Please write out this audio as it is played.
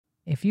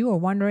If you are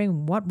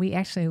wondering what we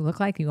actually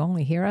look like, you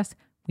only hear us,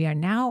 we are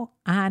now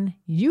on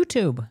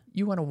YouTube.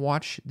 You want to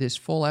watch this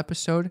full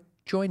episode?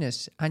 Join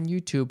us on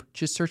YouTube.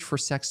 Just search for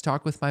Sex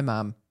Talk with My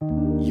Mom.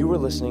 You are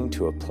listening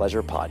to a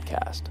Pleasure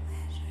Podcast.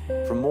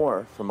 For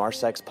more from our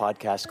Sex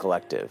Podcast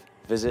Collective,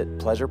 visit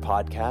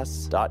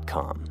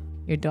pleasurepodcasts.com.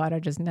 Your daughter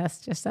just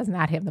does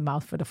not have the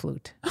mouth for the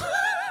flute.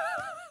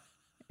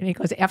 And he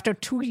goes, after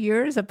 2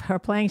 years of her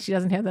playing, she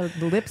doesn't have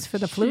the lips for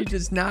the flute? She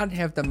does not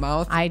have the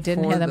mouth I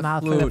didn't for have the the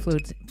mouth flute. for the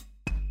flute.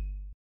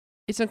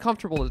 It's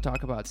uncomfortable to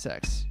talk about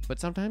sex, but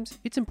sometimes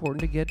it's important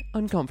to get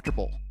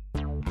uncomfortable.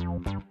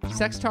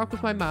 Sex Talk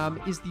with My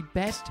Mom is the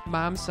best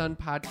mom-son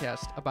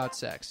podcast about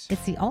sex.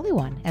 It's the only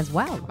one as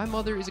well. My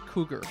mother is a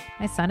cougar.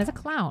 My son is a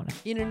clown.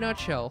 In a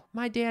nutshell,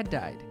 my dad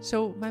died,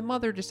 so my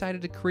mother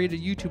decided to create a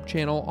YouTube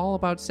channel all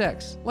about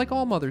sex, like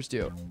all mothers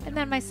do. And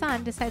then my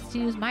son decides to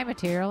use my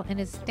material in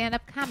his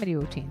stand-up comedy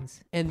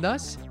routines. And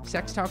thus,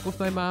 Sex Talk with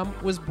My Mom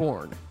was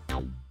born.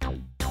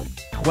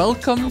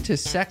 Welcome to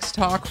Sex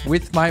Talk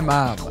with My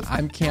Mom.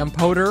 I'm Cam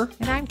Potter.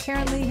 And I'm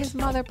Karen Lee, his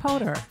mother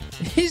Potter.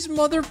 His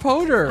mother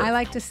Potter. I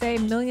like to say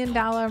 $1 million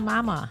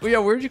mama. Well, yeah,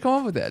 where'd you come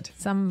up with that?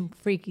 Some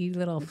freaky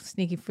little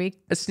sneaky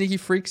freak. A sneaky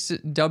freak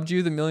dubbed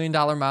you the $1 million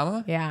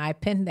mama? Yeah, I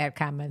pinned that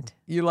comment.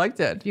 You like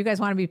that? If you guys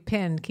want to be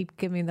pinned, keep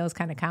giving me those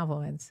kind of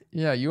compliments.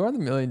 Yeah, you are the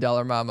 $1 million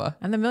mama.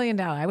 I'm the $1 million.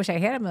 I wish I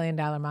had $1 million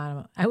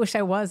mama. I wish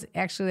I was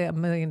actually a $1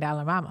 million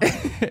mama.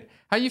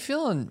 How you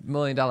feeling, $1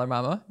 million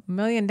mama? $1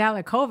 million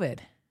COVID.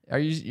 Are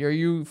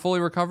you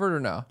fully recovered or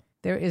no?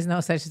 There is no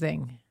such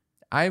thing.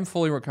 I am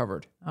fully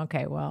recovered.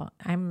 Okay, well,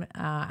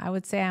 I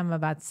would say I'm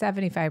about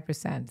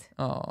 75%.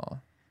 Oh,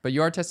 but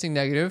you are testing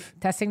negative.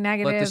 Testing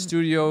negative. Let the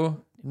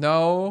studio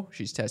know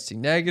she's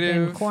testing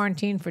negative. In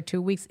quarantine for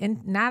 2 weeks,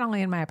 not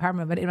only in my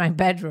apartment, but in my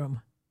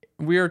bedroom.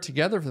 We are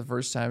together for the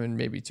first time in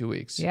maybe 2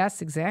 weeks.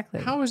 Yes,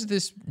 exactly. How has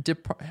this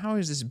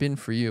been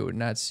for you,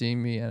 not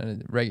seeing me on a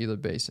regular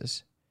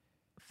basis?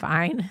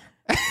 Fine.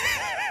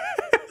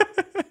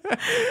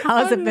 How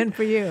has it been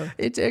for you?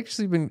 It's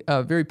actually been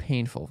very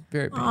painful.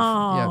 Very painful.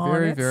 Oh, yeah,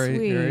 very, that's very,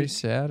 sweet. very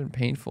sad and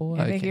painful.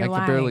 I I think can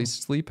you're barely lying.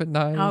 sleep at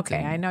night. Okay,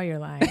 I know you're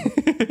lying.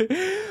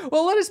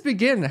 Well, let us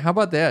begin. How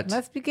about that?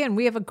 Let's begin.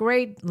 We have a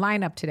great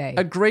lineup today.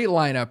 A great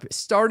lineup,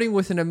 starting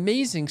with an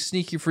amazing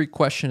Sneaky Freak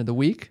question of the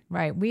week.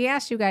 Right. We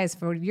asked you guys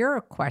for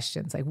your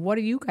questions. Like, what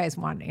do you guys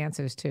want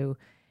answers to?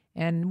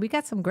 And we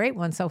got some great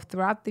ones. So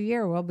throughout the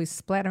year, we'll be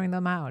splattering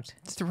them out.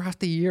 It's throughout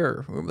the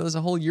year. There's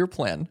a whole year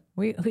plan.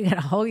 We got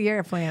a whole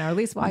year plan, or at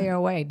least while you're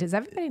away. Does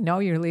everybody know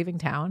you're leaving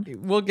town?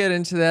 We'll get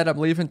into that. I'm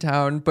leaving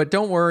town, but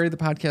don't worry. The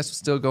podcast will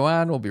still go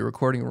on. We'll be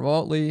recording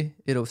remotely.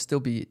 It'll still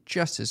be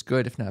just as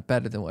good, if not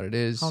better than what it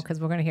is. Oh, because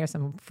we're going to hear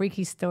some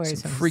freaky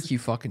stories. Some from freaky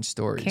fucking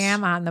stories.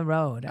 Cam on the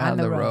road. on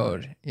the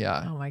road.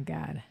 Yeah. Oh, my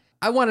God.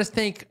 I want to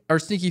thank our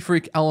Sneaky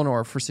Freak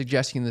Eleanor for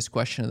suggesting this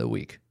question of the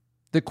week.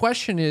 The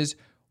question is,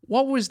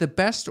 what was the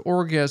best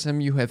orgasm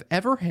you have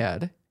ever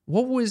had?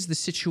 What was the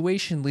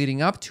situation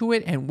leading up to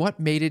it? And what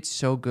made it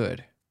so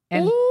good?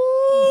 And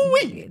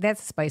Ooh-wee.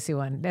 that's a spicy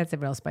one. That's a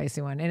real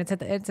spicy one. And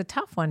it's a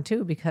tough one,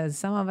 too, because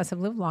some of us have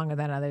lived longer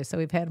than others. So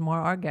we've had more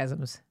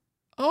orgasms.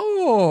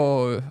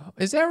 Oh,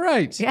 is that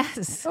right?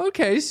 Yes.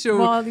 Okay, so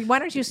Well, why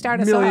don't you start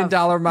us $1 million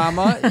off?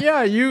 mama.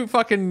 Yeah, you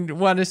fucking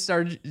want to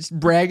start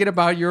bragging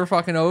about your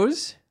fucking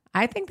O's?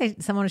 I think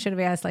someone should have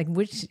asked, like,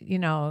 which,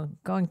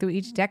 going through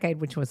each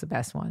decade, which was the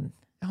best one.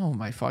 Oh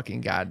my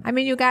fucking God. I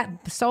mean, you got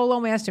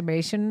solo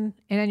masturbation,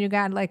 and then you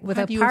got, like, with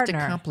How a do you partner.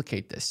 have to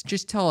complicate this?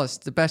 Just tell us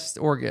the best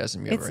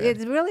orgasm you ever had.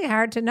 It's really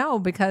hard to know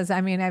because, I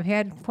mean, I've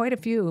had quite a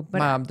few. But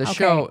Mom, the okay,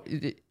 show.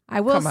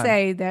 I will come on.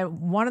 say that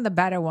one of the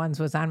better ones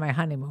was on my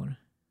honeymoon.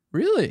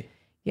 Really?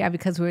 Yeah,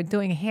 because we were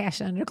doing hash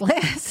under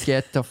glass.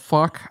 Get the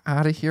fuck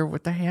out of here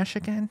with the hash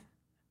again.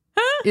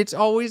 It's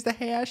always the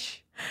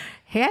hash.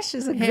 Hash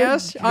is a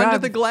Hash good under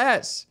drug. the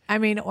glass. I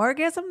mean,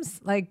 orgasms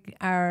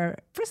are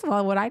first of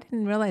all, what I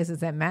didn't realize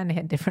is that men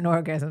had different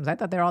orgasms. I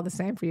thought they're all the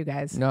same for you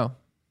guys. No,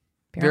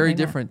 Apparently very not.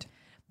 different.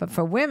 But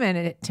for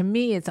women, to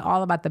me, it's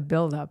all about the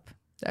buildup.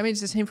 I mean,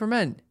 it's the same for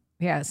men.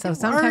 Yeah. So Our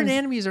sometimes,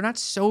 anatomies are not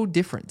so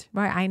different.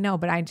 right? I know,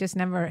 but I just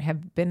never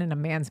have been in a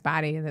man's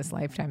body in this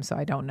lifetime, so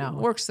I don't know.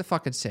 Works the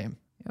fucking same.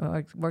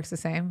 Works the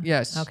same.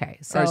 Yes. Okay.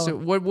 All right, so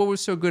what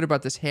was so good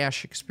about this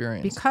hash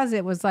experience? Because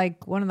it was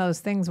like one of those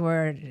things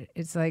where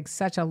it's like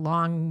such a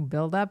long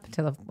buildup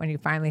till when you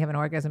finally have an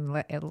orgasm,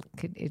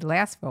 it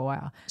lasts for a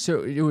while.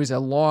 So it was a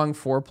long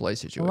foreplay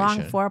situation. Long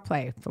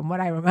foreplay, from what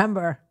I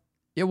remember.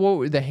 Yeah, well,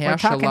 the We're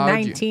hash talking allowed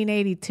you.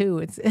 1982.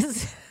 It's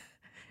it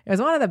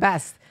was one of the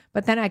best.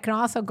 But then I can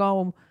also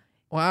go.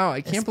 Wow, I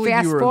can't Just believe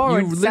fast you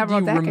forward several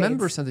remember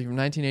decades. something from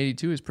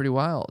 1982 is pretty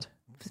wild.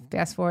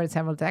 Fast forward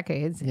several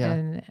decades, Yeah.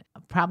 and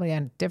probably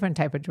on a different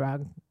type of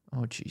drug.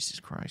 Oh, Jesus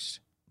Christ.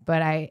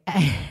 But I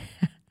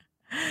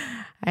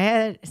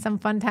had some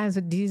fun times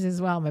with Deez as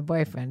well, my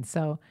boyfriend.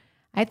 So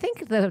I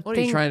think the What, are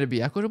thing. you trying to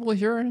be equitable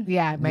here?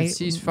 Yeah,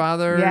 C's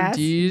father, yes,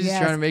 Deez, yes.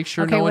 trying to make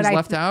sure Okay, no what one's I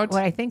left out?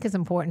 What I think is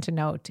important to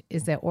note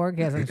is that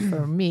orgasms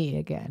for me,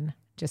 again,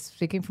 just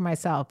speaking for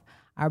myself,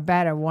 are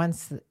better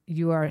once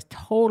you are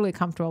totally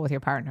comfortable with your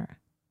partner.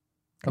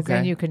 Because then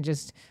Okay. you can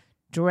just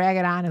drag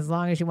it on as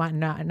long as you want,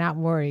 and not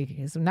worry.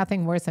 There's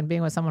nothing worse than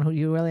being with someone who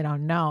you really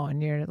don't know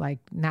and you're like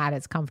not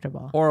as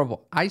comfortable.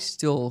 Horrible. I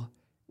still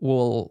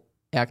will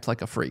act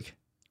like a freak.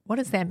 What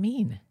does that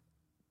mean?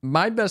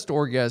 My best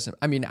orgasm,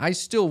 I mean, I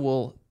still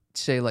will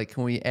say, like,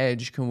 can we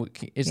edge?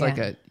 It's like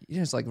Yeah.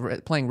 it's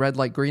like playing red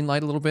light, green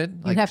light a little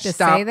bit. Like, have to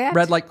stop, say that?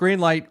 red light, green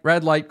light,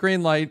 red light,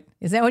 green light.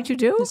 Is that what you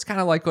do? It's kind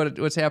of like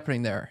what's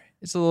happening there.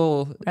 It's a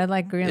little, Red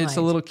light, green light. it's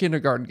a little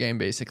kindergarten game,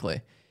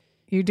 basically.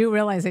 You do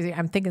realize that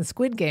I'm thinking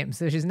Squid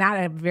Games, which is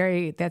not a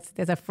very, that's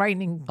a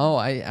frightening, Oh,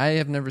 I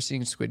have never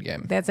seen Squid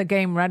Game. that's a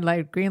game, red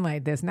light, green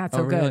light. That's not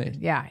so Oh, good. really?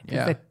 Yeah. 'Cause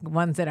Yeah. the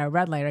ones that are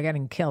red light are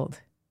getting killed.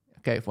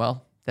 Okay,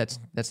 well, that's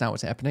not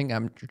what's happening.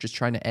 I'm just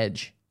trying to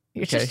edge.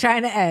 You're Okay. just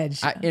trying to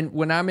edge. And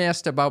when I'm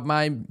asked about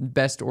my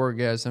best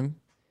orgasm,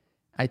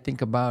 I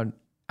think about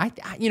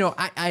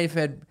I've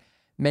had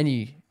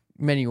many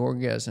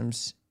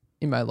orgasms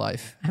in my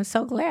life. I'm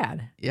so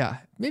glad. Yeah,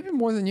 maybe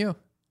more than you.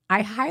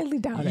 I highly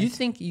doubt You it.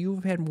 think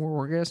you've had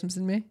more orgasms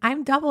than me?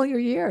 I'm double your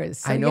years.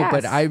 So I know,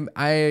 but yes.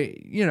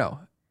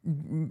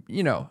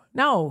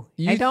 No,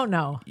 I You- don't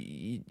know.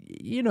 I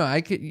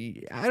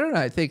don't know.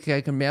 I think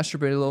I can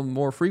masturbate a little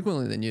more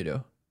frequently than you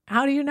do.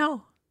 How do you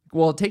know?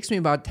 Well, it takes me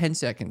about 10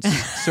 seconds.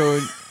 So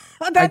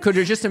I That- could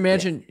just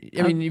imagine.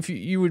 I mean, if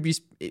you would be,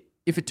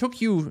 if it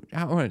took you,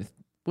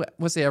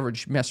 what's the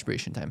average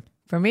masturbation time?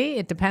 For me,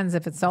 it depends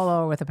if it's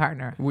solo or with a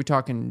partner. We're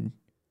talking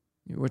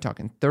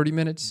 30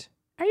 minutes,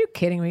 Are you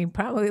kidding me?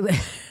 Probably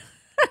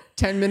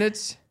 10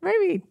 minutes.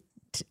 maybe.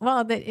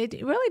 Well,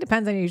 it really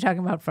depends on you talking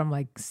about from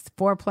like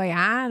foreplay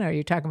on, or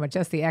you're talking about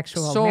just the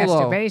actual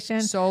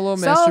masturbation. Solo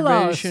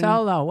masturbation.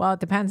 Solo. Well,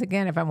 it depends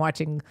again if I'm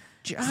watching.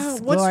 What's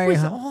Glory with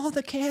Hole. all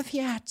the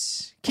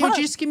caveats? Can't What?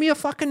 you just give me a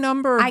fucking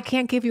number? I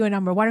can't give you a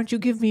number. Why don't you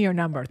give me your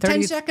number?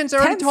 10 seconds. I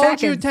already 10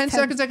 told you. seconds. 10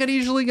 seconds. I could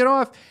easily get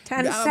off.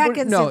 10 but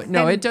seconds, No, and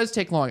no, then- it does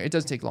take longer. It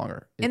does take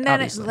longer. And then,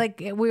 obviously. like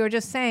we were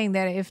just saying,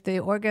 that if the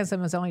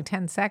orgasm is only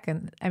 10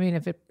 seconds, I mean,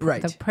 if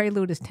Right. the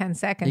prelude is 10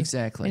 seconds,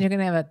 Exactly. and you're going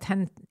to have a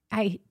 10.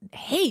 I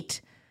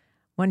hate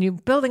when you're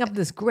building up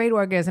this great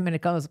orgasm and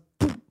it goes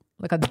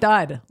like a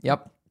dud.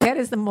 Yep. That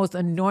is the most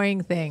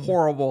annoying thing.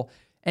 Horrible.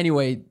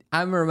 Anyway,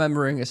 I'm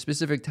remembering a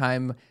specific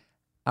time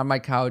on my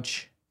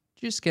couch,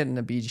 just getting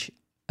a beach.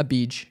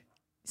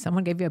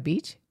 Someone gave you a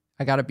beach?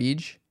 I got a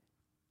beach.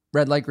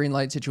 Red light, green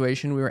light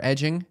situation. We were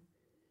edging.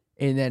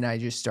 And then I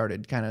just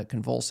started kind of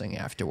convulsing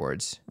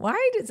afterwards.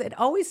 Why does it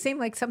always seem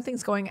like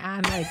something's going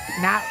on, like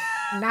not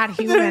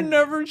human?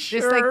 never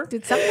Just like,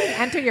 did something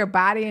enter your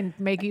body and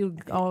make you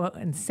go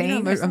insane?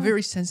 I'm or a something?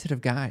 very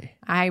sensitive guy.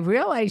 I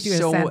realize you're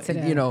So,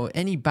 sensitive.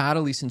 any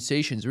bodily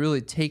sensations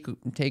really take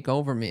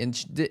over me. And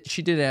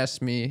she did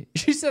ask me,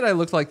 she said I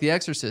looked like the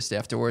Exorcist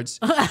afterwards.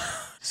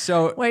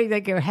 So Wait,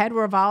 like your head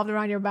revolved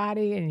around your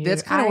body and your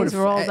that's kind of what eyes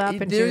rolled up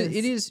and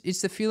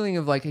it's the feeling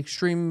of like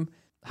extreme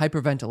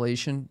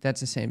hyperventilation.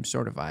 That's the same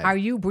sort of vibe. Are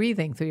you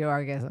breathing through your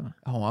orgasm?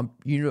 Oh,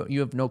 you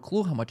have no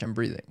clue how much I'm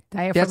breathing.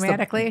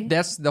 Diaphragmatically?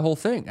 That's the whole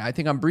thing. I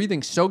think I'm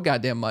breathing so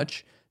goddamn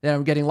much that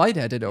I'm getting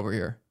lightheaded over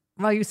here.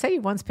 Well, you say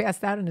you once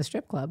passed out in a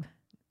strip club.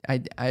 I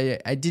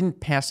didn't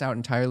pass out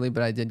entirely,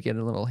 but I did get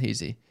a little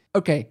hazy.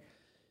 Okay,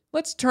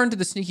 let's turn to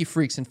the sneaky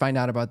freaks and find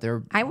out about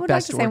their I would like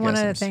best to say one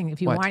other orgasms. thing. If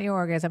you What? want your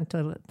orgasm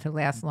to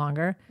last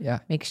longer, Yeah.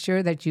 make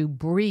sure that you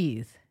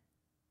breathe.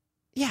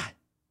 Yeah.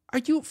 Are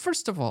you,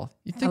 first of all,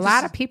 you think A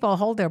lot of people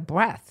hold their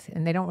breath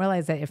and they don't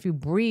realize that if you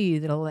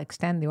breathe, it'll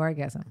extend the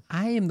orgasm.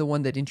 I am the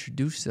one that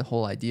introduced the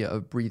whole idea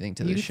of breathing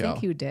to You the show.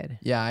 think you did?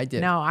 Yeah, I did.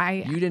 No,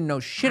 You didn't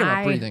know shit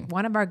about breathing.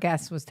 One of our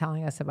guests was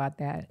telling us about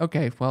that,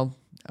 Okay, well,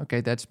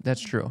 that's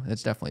true.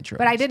 That's definitely true.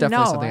 but I It's didn't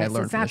definitely know. something I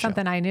learned It's from not the show.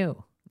 something I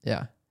knew.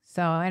 Yeah.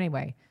 So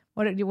anyway,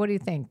 what do you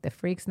think? The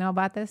freaks know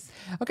about this?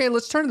 Okay,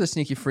 let's turn to the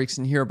sneaky freaks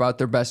and hear about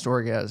their best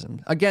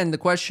orgasm. Again, the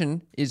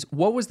question is,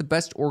 what was the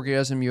best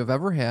orgasm you have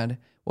ever had?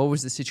 What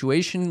was the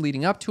situation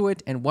leading up to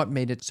it? And what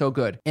made it so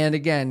good? And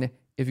again,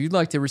 if you'd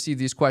like to receive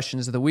these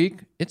questions of the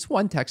week, it's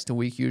one text a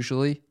week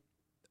usually.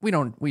 We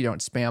don't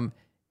spam.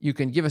 You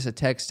can give us a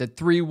text at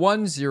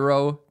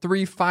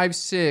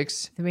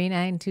 310-356.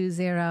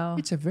 3920.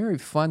 It's a very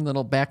fun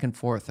little back and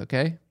forth,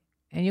 okay?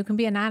 And you can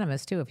be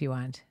anonymous too if you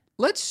want.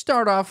 Let's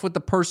start off with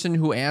the person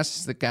who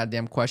asks the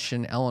goddamn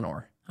question,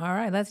 Eleanor. All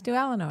right, let's do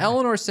Eleanor.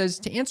 Eleanor says,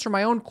 to answer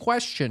my own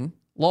question,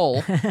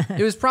 lol,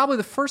 it was probably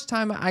the first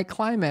time I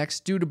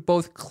climaxed due to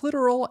both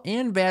clitoral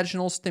and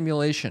vaginal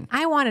stimulation.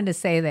 I wanted to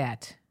say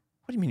that.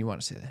 What do you mean you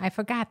want to say that? I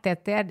forgot that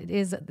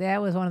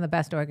was one of the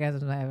best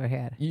orgasms I ever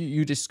had.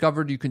 You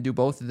discovered you can do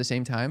both at the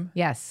same time?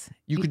 Yes.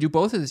 You could do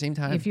both at the same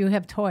time? If you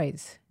have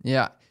toys.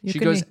 Yeah. You She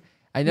can goes,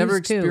 I never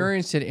use two.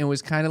 experienced it and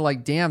was kind of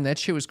like, damn, that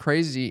shit was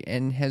crazy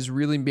and has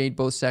really made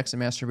both sex and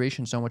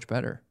masturbation so much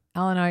better.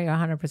 Eleanor, you're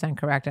 100%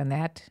 correct on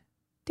that.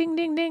 Ding,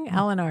 ding, ding.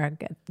 Eleanor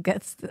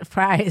gets the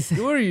prize.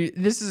 What are you?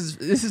 This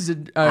is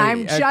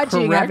I'm a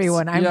judging correct-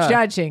 everyone. I'm yeah.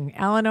 judging.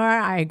 Eleanor,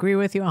 I agree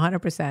with you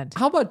 100%.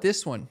 How about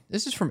this one?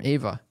 This is from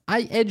Ava.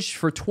 I edged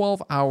for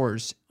 12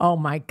 hours Oh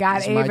my God,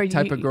 as Ava. my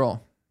type of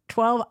girl.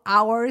 12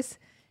 hours?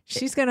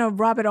 She's going to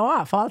rub it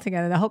off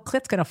altogether. The whole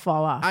clit's going to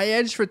fall off. I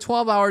edged for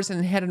 12 hours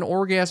and had an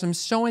orgasm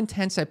so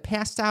intense I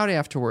passed out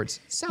afterwards.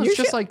 Sounds You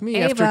just should- like me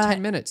after Ava,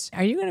 10 minutes.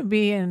 Are you going to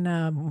be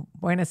in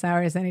Buenos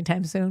Aires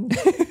anytime soon?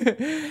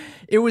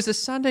 It was a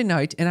Sunday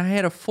night, and I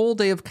had a full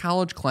day of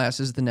college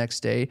classes the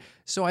next day,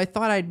 so I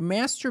thought I'd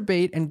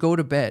masturbate and go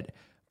to bed.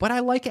 But I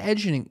like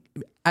edging.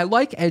 I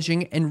like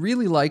edging and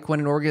really like when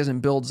an orgasm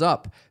builds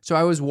up. So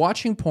I was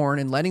watching porn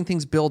and letting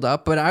things build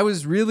up, but I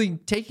was really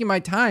taking my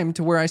time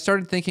to where I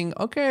started thinking,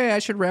 okay, I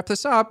should wrap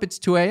this up. It's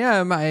 2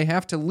 a.m. I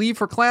have to leave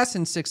for class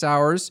in 6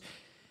 hours.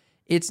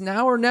 It's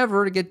now or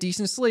never to get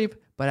decent sleep.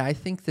 But I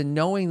think the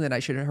knowing that I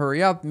should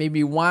hurry up made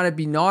me want to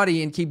be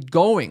naughty and keep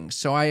going.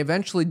 So I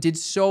eventually did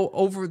so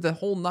over the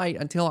whole night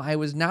until I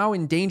was now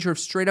in danger of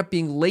straight up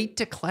being late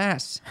to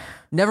class.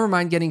 Never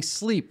mind getting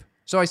sleep.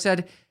 So I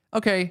said,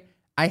 okay,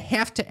 I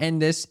have to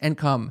end this and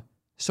come.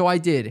 So I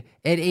did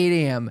at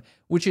 8 a.m.,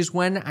 which is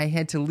when I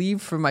had to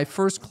leave for my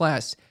first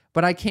class.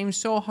 But I came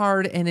so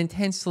hard and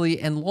intensely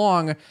and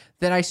long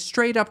that I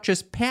straight up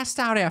just passed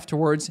out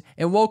afterwards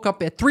and woke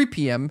up at 3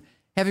 p.m.,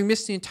 having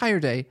missed the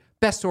entire day.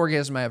 Best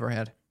orgasm I ever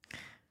had.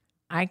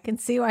 I can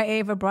see why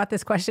Ava brought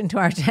this question to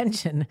our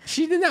attention.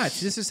 She did not.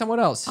 This is someone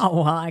else. Oh,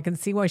 well, I can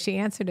see why she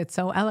answered it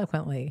so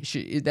eloquently.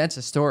 That's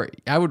a story.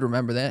 I would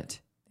remember that.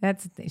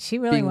 She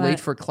really Being went, late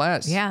for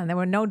class. Yeah, and there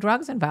were no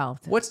drugs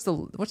involved. What's the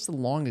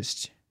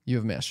longest you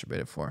have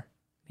masturbated for?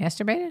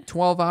 Masturbated?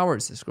 12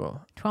 hours, this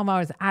girl. 12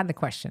 hours out of the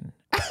question.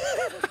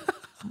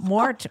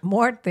 Mort,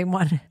 they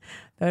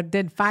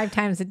did 5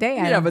 times a day.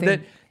 I don't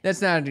think.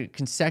 That's not a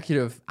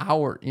consecutive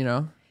hour, you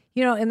know?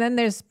 You know, and then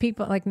there's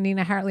people like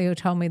Nina Hartley who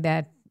told me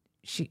that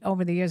she,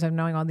 over the years of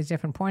knowing all these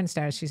different porn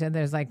stars, she said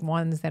there's like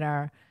ones that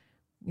are,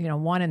 you know,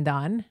 one and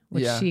done,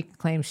 which Yeah. she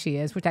claims she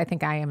is, which I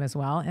think I am as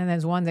well. And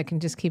there's one that can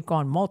just keep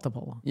going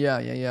multiple.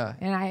 Yeah.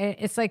 And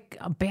it's like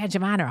a badge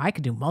of honor. I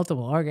could do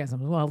multiple orgasms.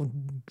 Well,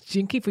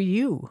 jinky for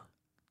you.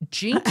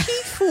 Jinky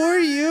for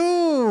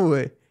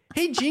you.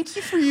 Hey,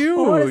 jinky for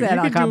you. What is that, You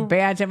like could a do-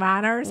 badge of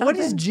honor or something? What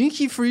is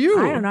jinky for you?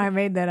 I don't know. I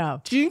made that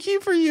up. Jinky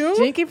for you?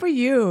 Jinky for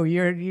you.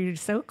 You're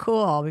so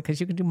cool because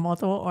you can do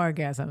multiple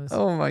orgasms.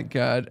 Oh my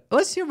God.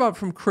 Let's hear about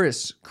from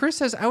Chris. Chris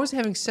says, I was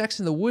having sex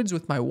in the woods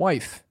with my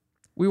wife.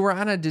 We were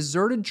on a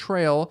deserted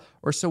trail,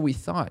 or so we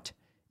thought.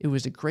 It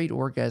was a great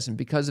orgasm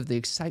because of the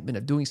excitement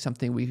of doing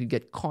something we could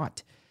get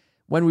caught.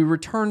 When we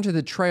returned to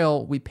the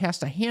trail, we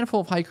passed a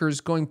handful of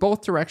hikers going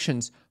both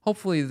directions.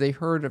 Hopefully they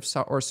heard of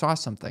or saw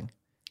something.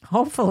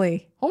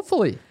 Hopefully.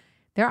 Hopefully.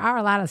 There are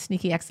a lot of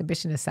sneaky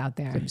exhibitionists out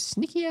there.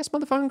 Sneaky ass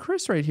motherfucking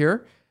Chris right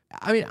here.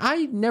 I mean,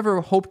 I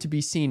never hope to be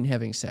seen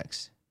having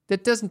sex.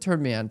 That doesn't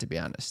turn me on, to be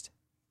honest.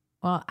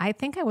 Well, I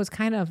think I was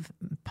kind of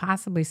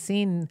possibly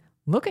seen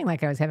looking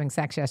like I was having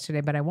sex yesterday,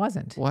 but I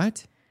wasn't.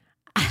 What?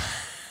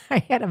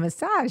 I had a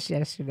massage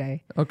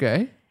yesterday,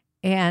 Okay.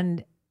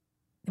 and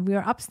we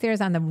were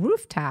upstairs on the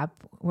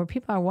rooftop where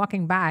people are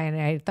walking by, and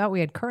I thought we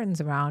had curtains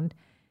around,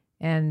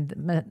 and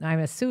my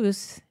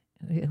masseuse,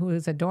 who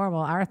is adorable,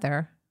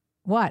 Arthur.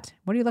 What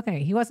are you looking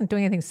at? He wasn't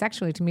doing anything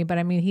sexually to me, but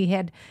I mean,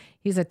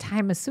 he's a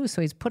Thai masseuse,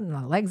 so he's putting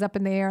the legs up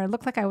in the air. It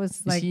looked like I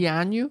was like, Is he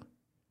on you?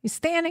 he's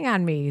standing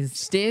on me. He's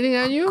Standing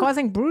on you?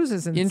 causing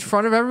bruises and In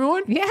front of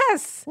everyone?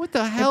 yes. What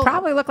the It hell?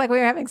 probably looked like we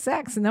were having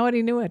sex.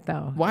 Nobody knew it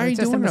though. Why It are was you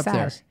just a doing it up there?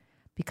 massage.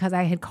 Because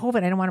I had COVID.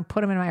 I didn't want to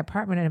put him in my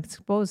apartment and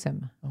expose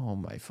him. Oh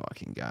my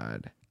fucking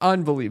God.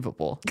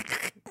 Unbelievable.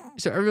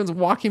 So everyone's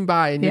walking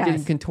by and you're Yes.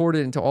 getting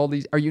contorted into all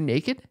these. Are you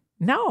naked?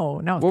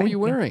 No. What were thank you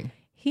wearing?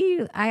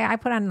 I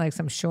put on like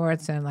some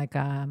shorts and oh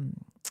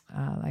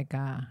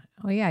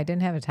yeah, I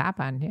didn't have a top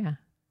on. Yeah.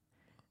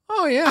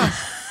 Oh, yeah.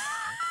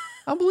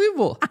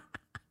 Unbelievable.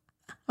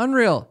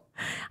 Unreal.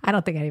 I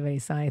don't think anybody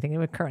saw anything. There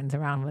were curtains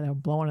around where they were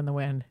blowing in the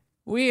wind.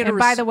 We had And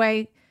by the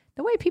way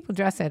people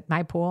dress at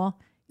my pool,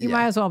 you Yeah.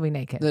 might as well be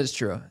naked. That is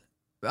true.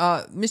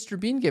 Mr.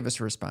 Bean gave us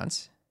a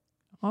response.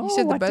 Oh, He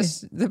said what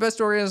the best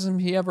orgasm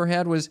he ever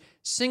had was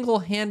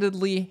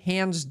single-handedly,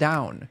 hands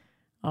down.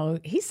 Oh,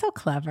 he's so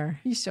clever.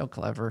 He's so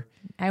clever.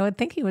 I would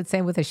think he would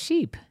say with a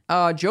sheep.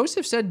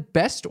 Joseph said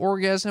best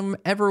orgasm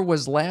ever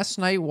was last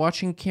night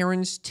watching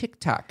Karen's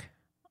TikTok.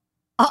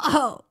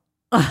 Oh,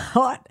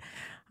 what?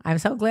 I'm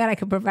so glad I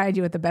could provide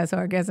you with the best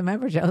orgasm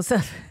ever,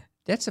 Joseph.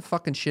 That's a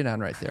fucking shit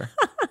on right there.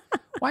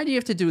 Why do you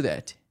have to do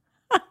that?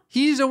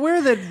 He's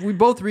aware that we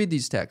both read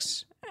these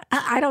texts.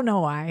 I don't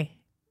know why.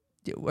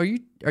 Are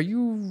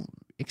you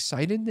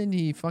excited that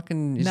he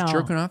fucking is No.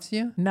 jerking off to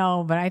you?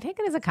 No, but I take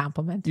it as a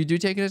compliment. You do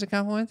take it as a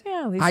compliment?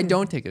 Yeah, at least I he's-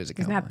 don't take it as a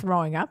He's compliment. not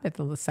throwing up at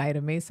the sight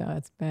of me, so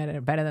it's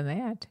better than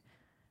that.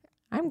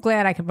 I'm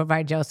glad I could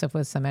provide Joseph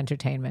with some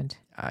entertainment.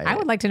 I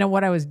would like to know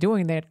what I was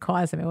doing that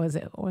caused him.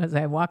 Was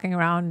I walking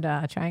around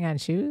trying on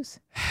shoes?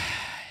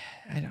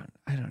 I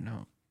don't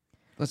know.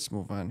 Let's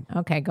move on.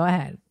 Okay, go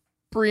ahead.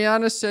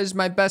 Brianna says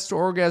my best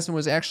orgasm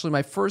was actually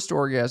my first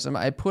orgasm.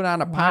 I put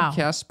on a Wow.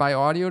 podcast by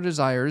Audio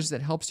Desires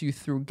that helps you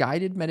through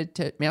guided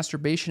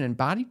masturbation and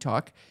body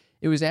talk.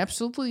 It was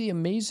absolutely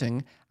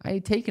amazing. I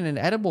had taken an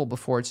edible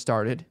before it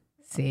started.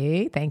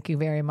 See, thank you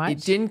very much.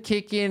 It didn't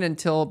kick in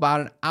until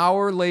about an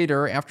hour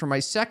later after my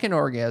second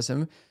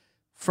orgasm.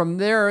 From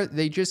there,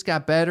 they just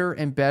got better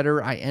and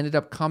better. I ended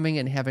up coming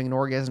and having an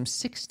orgasm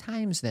 6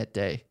 times that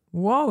day.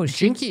 Whoa.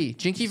 Jinky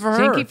for her.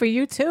 Jinky for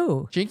you,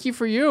 too. Jinky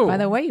for you. By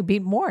the way, you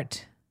beat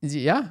Mort.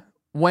 Yeah.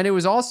 When it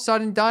was all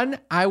said and done,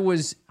 I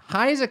was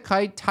high as a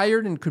kite,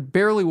 tired, and could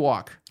barely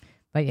walk.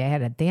 But you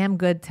had a damn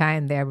good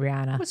time there,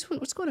 Brianna.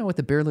 What's going on with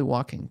the barely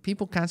walking?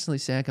 People constantly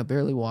say I can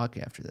barely walk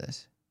after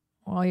this.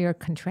 Well, you're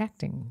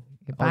contracting.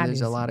 Your body.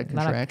 There's a lot of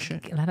contraction?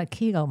 A lot of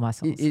Kegel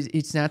muscles.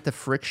 It's not the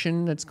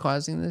friction that's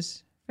causing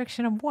this?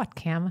 Friction of what,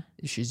 Cam?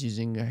 She's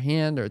using a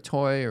hand or a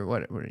toy or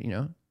what,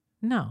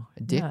 No.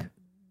 A dick? No.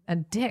 A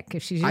dick.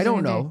 If she's using I don't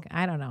a know. dick.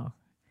 I don't know.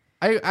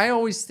 I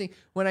always think,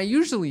 when I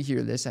usually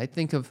hear this, I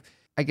think of,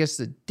 I guess,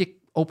 the dick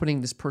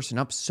opening this person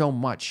up so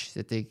much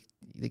that they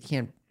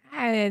can't.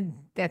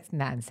 That's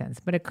nonsense.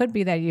 But it could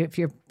be that if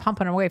you're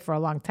pumping away for a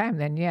long time,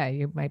 then yeah,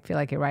 you might feel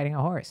like you're riding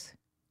a horse.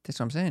 That's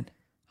what I'm saying.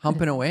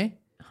 Humping away?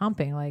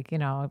 Humping, like,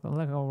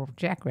 like a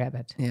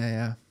jackrabbit.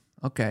 Yeah.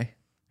 Okay.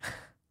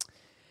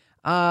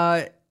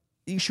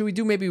 Should we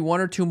do maybe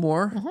 1 or 2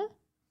 more? Mm-hmm.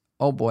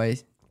 Oh, boy.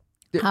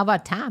 How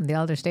about Tom, the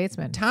elder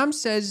statesman? Tom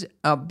says,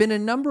 been a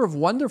number of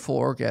wonderful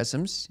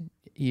orgasms.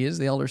 He is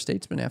the elder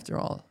statesman after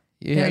all.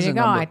 There you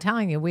go. I'm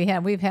telling you, we've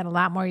had a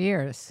lot more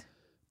years.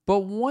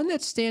 But one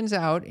that stands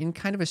out in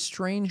kind of a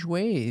strange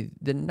way,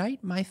 the night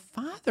my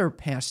father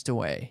passed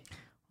away.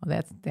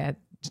 Well, that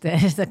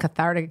is a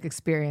cathartic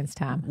experience,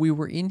 Tom. We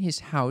were in his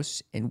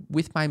house and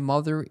with my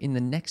mother in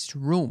the next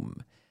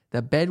room.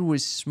 The bed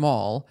was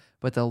small,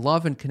 but the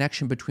love and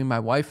connection between my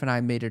wife and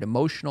I made it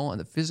emotional and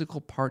the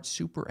physical part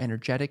super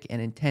energetic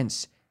and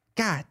intense.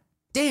 God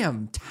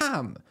damn,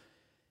 Tom.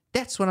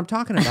 That's what I'm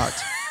talking about.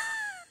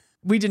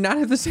 We did not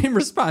have the same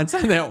response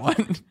on that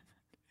one.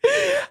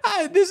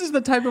 This is the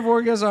type of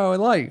orgasm I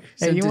would like.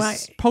 So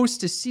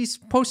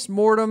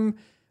post-mortem,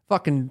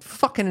 fucking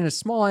in a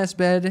small-ass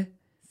bed.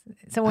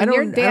 So when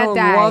your dad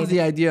died... I love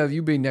the idea of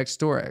you being next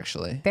door,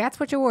 actually. That's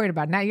what you're worried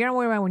about. Now, you're not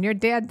worried about when your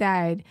dad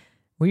died,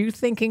 were you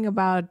thinking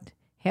about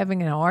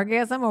having an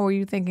orgasm, or were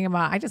you thinking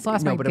about, I just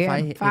lost my dad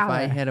and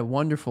father? If I had a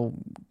wonderful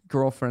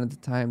girlfriend at the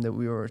time that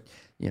we were,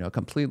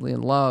 completely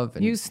in love.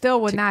 And you still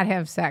would not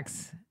have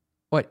sex.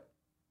 What?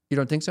 You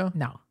don't think so?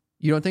 No.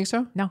 You don't think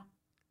so? No.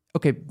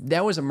 Okay,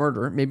 that was a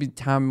murder. Maybe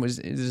Tom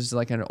is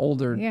like an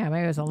older... Yeah,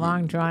 maybe it was a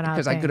long, drawn-out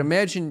Because I could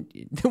imagine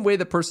the way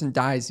the person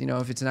dies,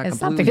 if it's not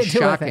completely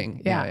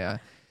shocking. Yeah,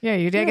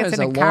 your dad gets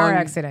in a car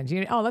accident.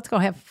 Let's go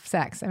have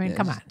sex. I mean,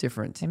 come on. It's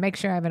different. And make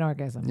sure I have an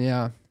orgasm.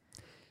 Yeah.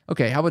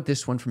 Okay, how about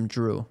this one from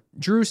Drew?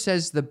 Drew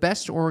says, the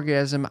best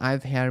orgasm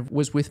I've had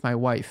was with my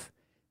wife.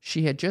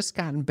 She had just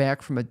gotten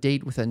back from a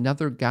date with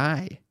another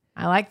guy.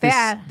 I like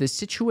that. The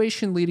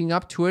situation leading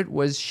up to it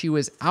was she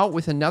was out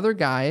with another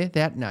guy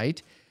that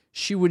night.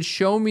 She would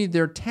show me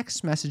their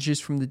text messages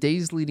from the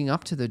days leading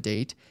up to the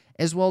date,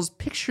 as well as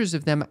pictures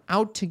of them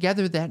out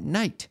together that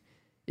night.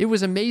 It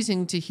was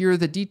amazing to hear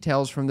the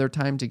details from their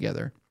time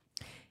together.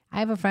 I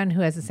have a friend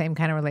who has the same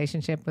kind of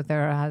relationship with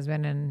her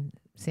husband and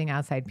seeing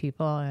outside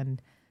people,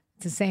 and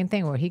it's the same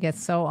thing where he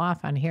gets so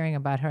off on hearing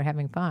about her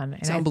having fun.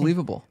 It's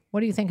unbelievable. What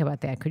do you think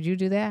about that? Could you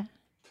do that?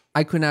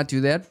 I could not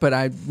do that, but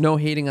I'm no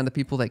hating on the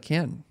people that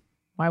can.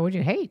 Why would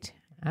you hate?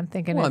 I'm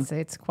thinking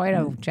it's quite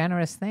a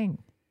generous thing.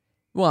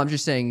 Well, I'm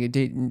just saying it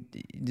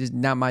is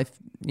not my,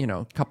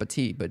 cup of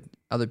tea, but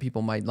other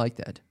people might like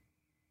that.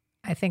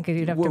 I think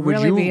you'd have to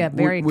really be a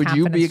very Would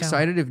you be confident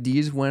excited if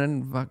Dee's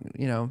went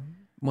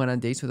on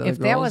dates with other girls?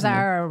 If that was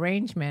our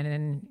arrangement,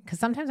 and because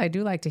sometimes I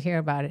do like to hear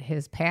about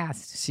his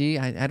past. See,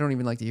 I don't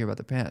even like to hear about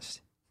the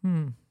past.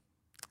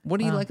 What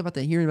do you like about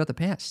hearing about the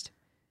past?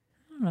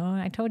 I don't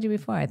know. I told you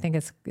before. I think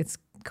it's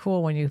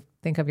cool when you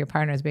think of your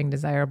partner as being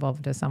desirable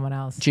to someone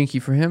else. Jinky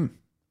for him.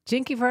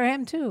 Jinky for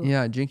him too.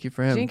 Yeah, jinky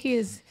for him. Jinky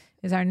is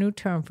our new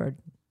term for.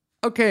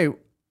 Okay.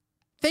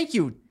 Thank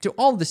you to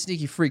all the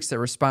sneaky freaks that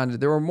responded.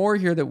 There were more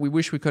here that we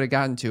wish we could have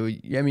gotten to.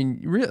 I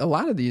mean, a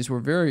lot of these were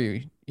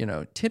very,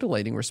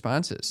 titillating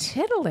responses.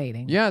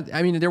 Titillating? Yeah.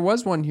 I mean, there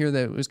was one here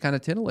that was kind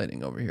of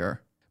titillating over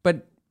here.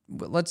 But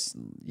let's,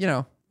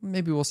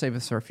 maybe we'll save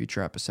this for a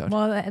future episode.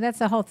 Well, that's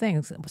the whole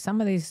thing.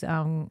 Some of these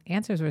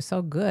answers were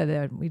so good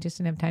that we just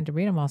didn't have time to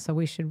read them all. So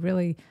we should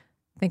really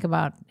think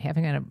about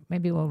having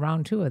maybe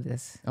round 2 of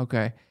this.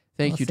 Okay.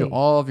 Thank you to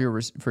all of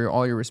for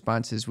all your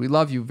responses. We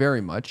love you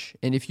very much.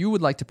 And if you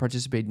would like to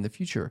participate in the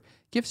future,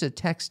 give us a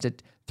text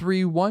at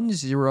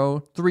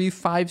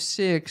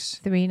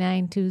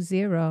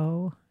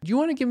 310-356-3920. Do you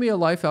want to give me a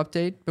life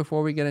update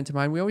before we get into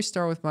mine? We always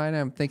start with mine.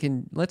 I'm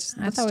thinking, let's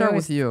start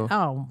with you.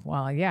 Oh,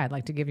 well, yeah, I'd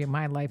like to give you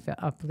my life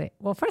update.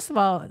 Well, first of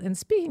all, and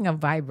speaking of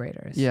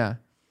vibrators. Yeah.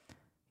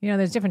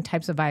 There's different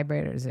types of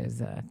vibrators.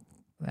 There's a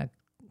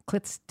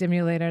clit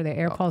stimulator, the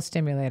air pulse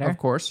stimulator. Of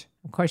course.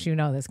 Of course, you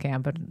know this,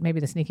 Cam, but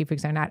maybe the sneaky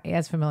freaks are not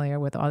as familiar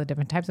with all the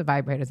different types of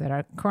vibrators that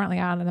are currently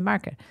out in the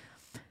market.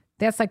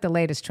 That's like the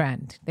latest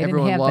trend.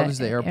 Everyone loves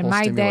the air pulse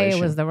stimulation. In my day,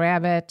 it was the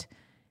rabbit,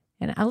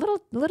 and a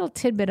little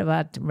tidbit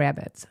about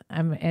rabbits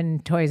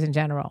and toys in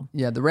general.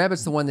 Yeah, the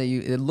rabbit's the one that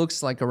it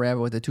looks like a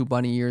rabbit with the 2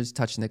 bunny ears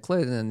touching the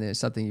clit, and then there's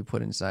something you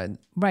put inside.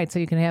 Right, so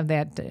you can have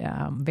that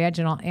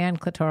vaginal and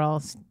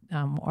clitoral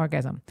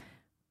orgasm.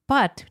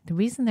 But the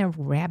reason they're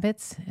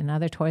rabbits and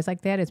other toys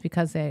like that is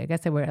because I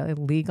guess they were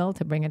illegal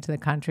to bring into the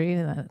country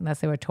unless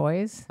they were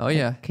toys. Oh,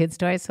 yeah. Kids'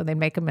 toys. So they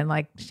make them in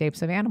like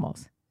shapes of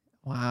animals.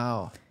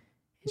 Wow.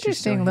 She's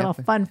Interesting so little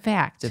happy. fun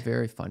fact. It's a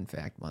very fun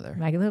fact, Mother.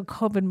 My little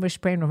COVID wish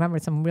brain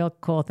remembered some real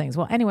cool things.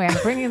 Well, anyway,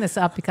 I'm bringing this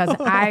up because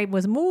I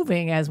was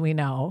moving, as we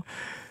know,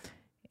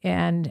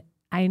 and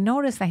I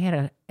noticed I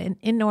had an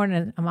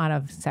inordinate amount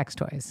of sex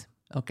toys.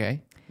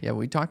 Okay. Yeah,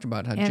 we talked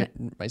about how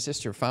And- my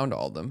sister found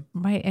all of them.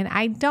 Right. And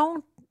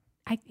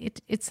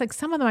it's like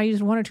some of them I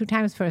used 1 or 2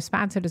 times for a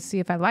sponsor to see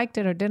if I liked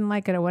it or didn't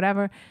like it or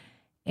whatever.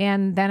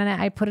 And then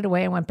I put it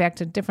away and went back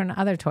to different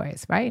other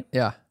toys, right?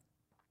 Yeah.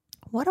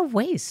 What a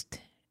waste.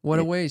 What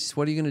a waste.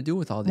 What are you going to do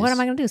with all these? What am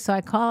I going to do? So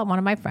I call one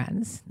of my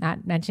friends,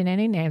 not mention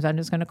any names. I'm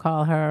just going to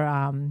call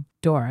her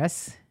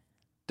Doris.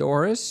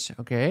 Doris.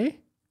 Okay.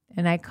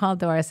 And I called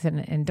Doris,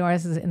 and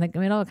Doris is in the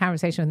middle of a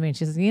conversation with me. And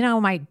she says,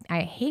 I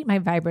hate my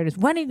vibrators.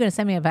 When are you going to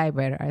send me a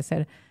vibrator? I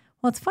said,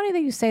 well, it's funny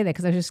that you say that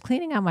because I was just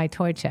cleaning out my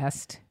toy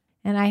chest,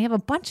 and I have a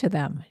bunch of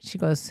them. She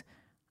goes,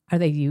 are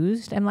they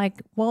used? I'm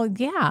like, well,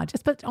 yeah,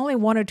 just but only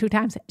 1 or 2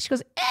 times. She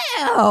goes, ew,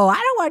 I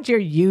don't want your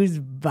used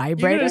You're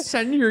vibrator. going to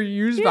send your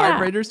used Yeah.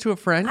 vibrators to a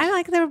friend? I'm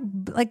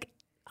like,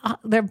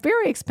 they're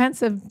very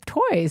expensive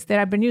toys that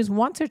I've been used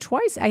once or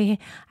twice. I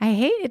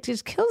hate it. It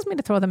just kills me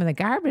to throw them in the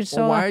garbage.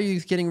 So Well, why are you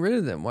getting rid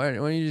of them? Why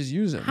don't you just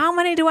use them? how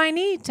many do I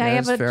need? I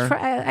have that's fair.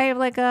 I have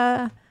like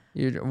a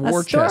Your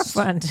war chest.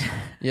 storefront.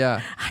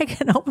 Yeah. I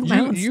can open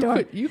my own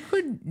store. You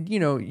could,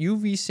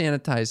 UV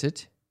sanitize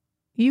it.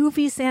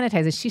 UV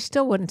sanitizer. She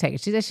still wouldn't take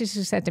it. She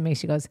said to me,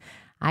 she goes,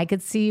 I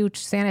could see you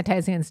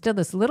sanitizing and still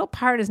this little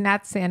part is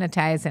not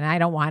sanitized and I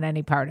don't want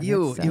any part of it.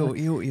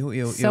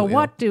 So So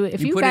what do-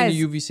 if you put guys-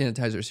 in a UV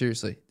sanitizer,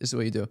 seriously, this is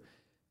what you do.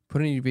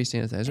 Put in a UV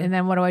sanitizer. And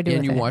then what do I do and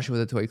with you it? wash it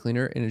with a toy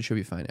cleaner and it should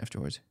be fine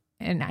afterwards.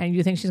 And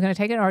you think she's going to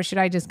take it or should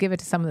I just give it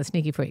to some of the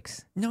sneaky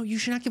freaks? No, you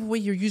should not give away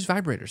your used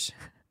vibrators.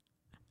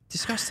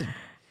 Disgusting.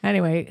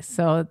 Anyway,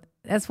 so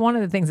that's one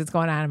of the things that's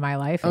going on in my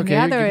life. And Okay, the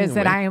you're other giving is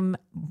that away.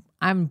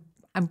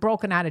 I'm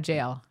broken out of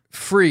jail.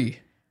 Free.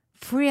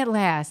 Free at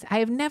last. I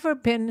have never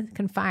been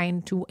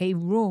confined to a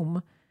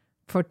room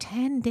for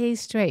 10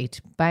 days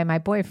straight by my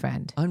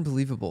boyfriend.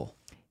 Unbelievable.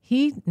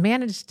 He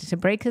managed to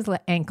break his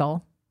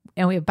ankle,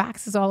 and we have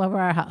boxes all over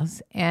our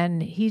house.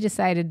 And he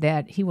decided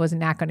that he was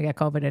not going to get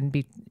COVID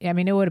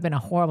it would have been a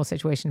horrible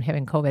situation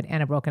having COVID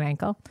and a broken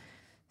ankle.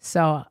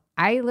 So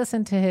I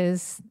listened to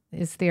his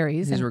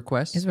theories, His and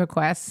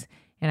requests.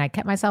 and I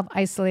kept myself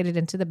isolated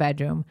into the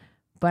bedroom.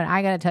 But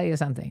I got to tell you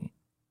something.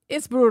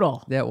 It's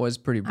brutal. That was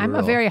pretty brutal. I'm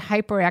a very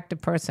hyperactive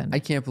person. I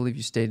can't believe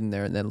you stayed in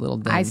there in that little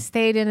den. I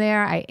stayed in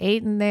there. I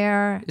ate in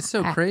there. It's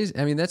so crazy.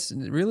 I mean, that's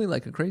really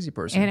like a crazy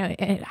person.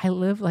 And I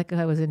live like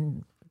I was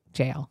in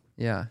jail.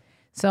 Yeah.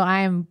 So I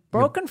am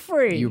broken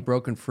free. You're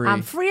broken free.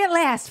 I'm free at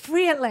last.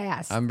 Free at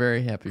last. I'm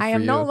very happy for you. I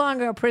am no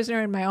longer a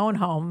prisoner in my own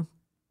home.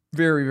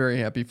 Very, very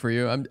happy for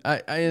you.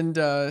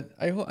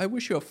 I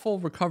wish you a full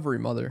recovery,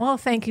 Mother. Well,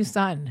 thank you,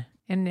 son.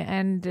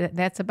 And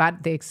that's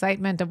about the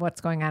excitement of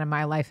what's going on in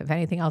my life. If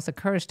anything else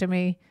occurs to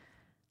me,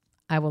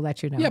 I will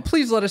let you know. Yeah,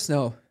 please let us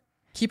know.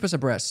 Keep us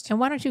abreast. And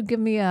why don't you give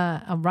me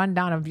a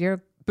rundown of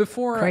your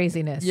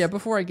craziness?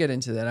 Before I get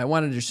into that, I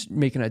wanted to just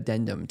make an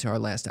addendum to our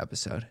last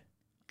episode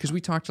because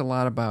we talked a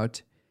lot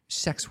about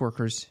sex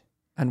workers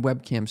on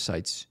webcam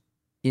sites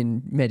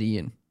in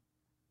Medellin.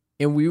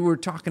 And we were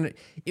talking,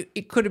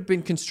 it could have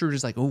been construed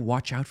as like, oh,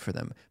 watch out for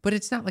them. But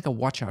it's not like a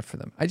watch out for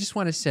them. I just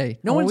want to say,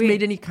 no one's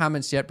made any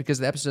comments yet because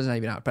the episode's not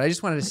even out. But I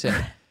just wanted to say,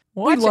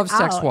 we Watch love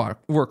sex out.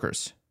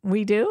 workers.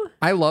 We do?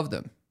 I love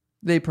them.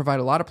 They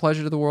provide a lot of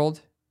pleasure to the world.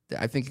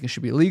 I think it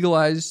should be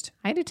legalized.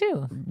 I do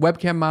too.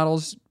 Webcam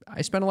models,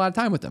 I spend a lot of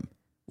time with them.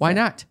 Why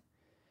not?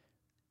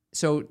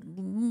 So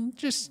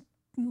just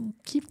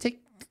keep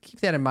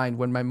that in mind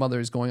when my mother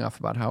is going off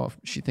about how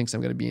she thinks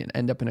I'm going to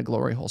end up in a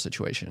glory hole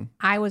situation.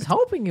 I was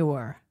hoping you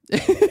were.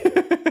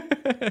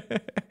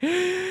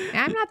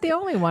 I'm not the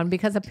only one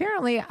because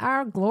apparently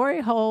our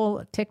glory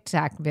hole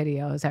TikTok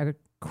videos are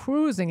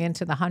cruising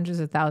into the hundreds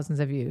of thousands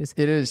of views.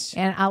 It is.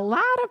 And a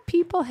lot of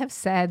people have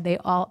said they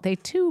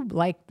too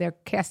like their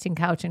casting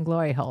couch and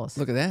glory holes.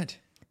 Look at that.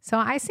 So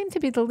I seem to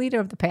be the leader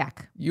of the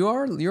pack.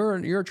 You're a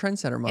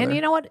trendsetter, Mother. And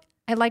you know what?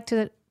 I'd like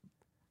to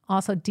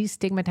also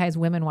destigmatize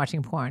women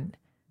watching porn.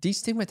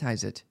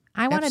 Destigmatize it.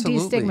 I want to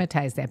Absolutely.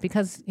 destigmatize that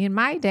because in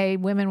my day,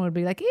 women would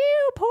be like,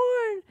 ew,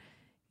 porn.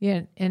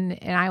 Yeah, and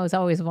I was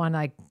always one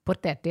like,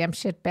 put that damn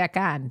shit back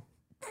on.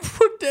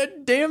 Put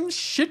that damn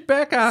shit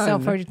back on. So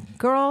for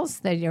girls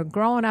that you're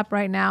growing up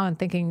right now and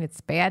thinking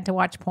it's bad to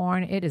watch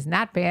porn, it is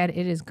not bad.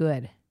 It is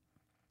good.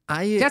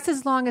 Just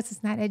as long as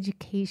it's not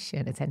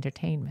education, it's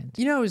entertainment.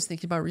 You know what I was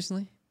thinking about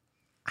recently?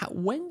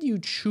 When do you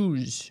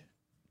choose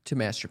to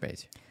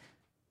masturbate?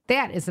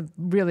 That is a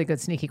really good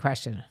sneaky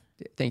question.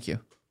 Thank you.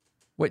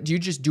 What do you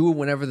just do it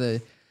whenever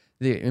the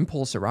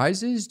impulse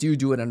arises? Do you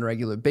do it on a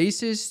regular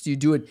basis? Do you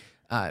do it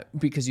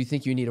because you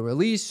think you need a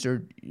release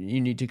or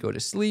you need to go to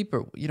sleep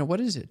or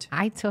what is it?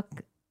 I took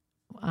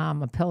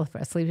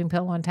a sleeping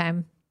pill one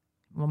time.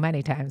 well,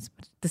 many times.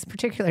 But this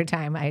particular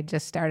time, I had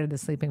just started the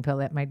sleeping pill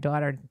that my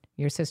daughter,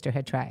 your sister,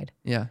 had tried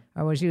Yeah.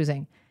 or was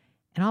using.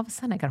 And all of a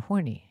sudden, I got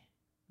horny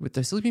With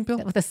the sleeping pill?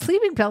 with a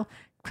sleeping pill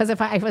because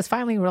if I was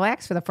finally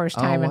relaxed for the first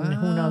time in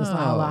who knows how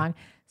wow. long.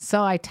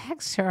 So I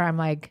text her. I'm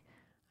like,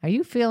 are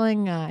you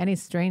feeling any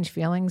strange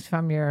feelings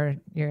from your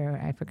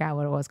I forgot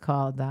what it was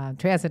called,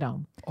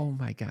 trazodone? Oh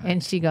my God.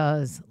 And she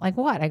goes, like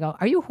what? I go,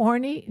 are you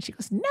horny? And she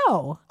goes,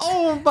 no.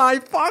 Oh my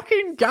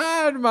fucking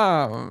God,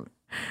 Mom.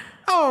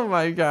 Oh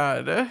my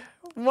God.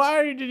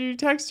 Why did you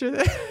text her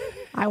that?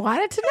 I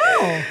wanted to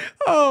know.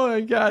 Oh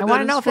my God. I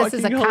want to know if this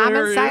is a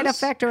common side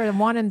effect or a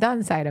one and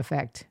done side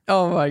effect.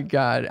 Oh my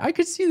God. I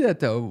could see that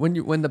though.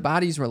 When the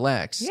body's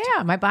relaxed.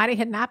 Yeah, my body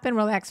had not been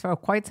relaxed for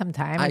quite some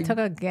time. I took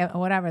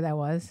whatever that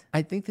was.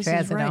 I think this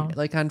is right.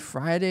 Like on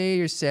Friday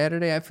or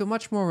Saturday, I feel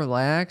much more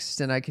relaxed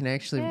and I can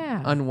actually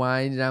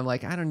unwind. And I'm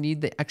like, I don't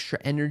need the extra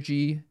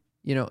energy,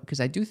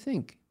 because I do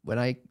think when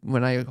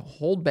I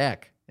hold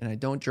back and I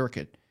don't jerk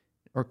it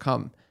or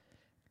come,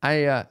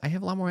 I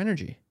have a lot more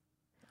energy.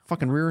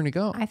 Fucking rearing to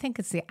go. I think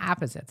it's the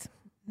opposite.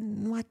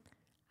 What?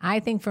 I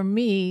think for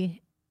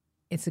me,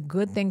 it's a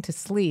good thing to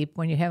sleep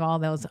when you have all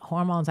those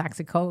hormones,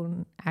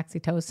 oxytocin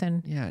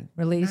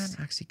released.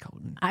 Not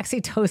oxycodone.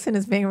 Oxytocin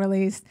is being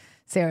released.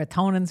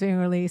 Serotonin's being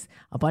released.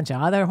 A bunch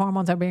of other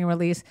hormones are being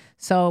released.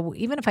 So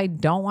even if I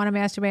don't want to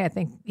masturbate, I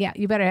think,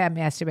 you better have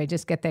masturbate.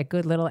 Just get that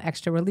good little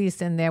extra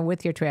release in there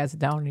with your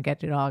trazodone and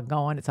get it all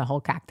going. It's a whole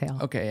cocktail.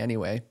 Okay,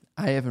 anyway,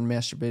 I haven't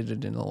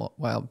masturbated in a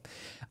while.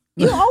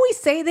 You always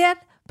say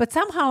that, but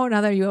somehow or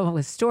another you have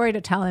a story to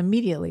tell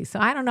immediately. So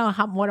I don't know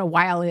what a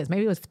while is.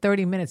 Maybe it was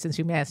 30 minutes since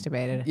you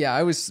masturbated. Yeah,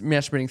 I was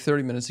masturbating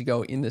 30 minutes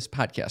ago in this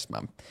podcast,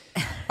 Mom.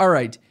 All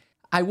right.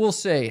 I will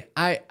say,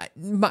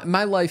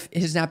 my life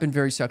has not been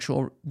very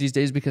sexual these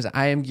days because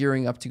I am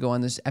gearing up to go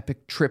on this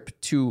epic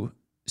trip to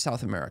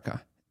South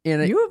America.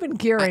 And you have been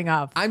gearing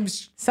up.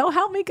 So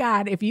help me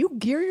God, if you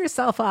gear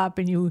yourself up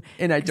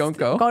and I don't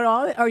go to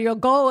all, or you'll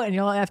go and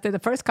you'll after the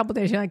first couple of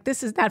days you're like,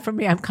 this is not for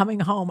me. I'm coming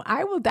home.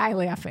 I will die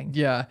laughing.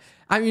 Yeah,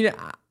 I mean,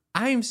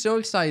 I am so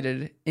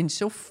excited and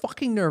so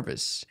fucking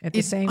nervous. At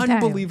the same time,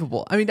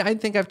 unbelievable. I mean, I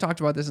think I've talked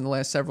about this in the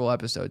last several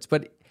episodes,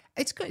 but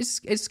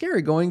it's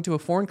scary going to a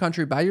foreign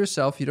country by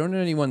yourself. You don't know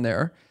anyone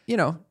there. You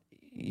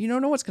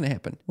don't know what's going to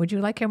happen. Would you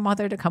like your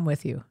mother to come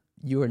with you?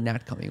 You are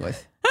not coming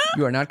with.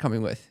 You are not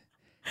coming with.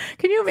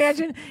 Can you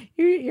imagine?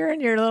 You're in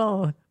your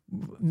little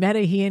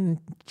Medellin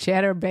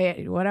chatter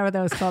bay, whatever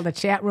that was called, the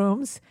chat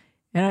rooms,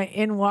 and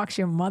in walks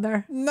your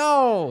mother.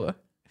 No.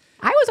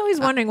 I was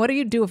always wondering, what do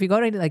you do if you go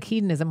to like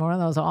hedonism or one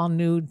of those all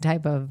nude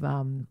type of,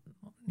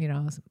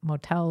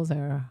 motels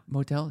or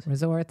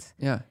resorts?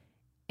 Yeah.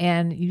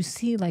 And you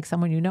see like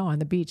someone on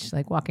the beach,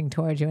 like walking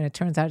towards you, and it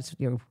turns out it's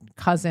your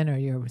cousin or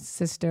your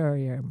sister or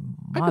your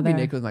mother. I could be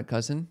naked with my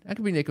cousin. I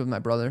could be naked with my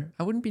brother.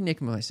 I wouldn't be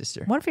naked with my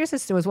sister. What if your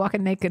sister was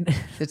walking naked?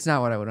 It's not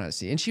what I would want to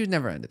see. And she would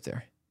never end up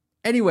there.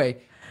 Anyway,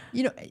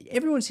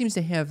 everyone seems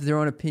to have their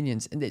own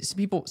opinions. And some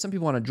people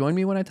want to join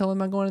me when I tell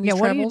them I'm going on these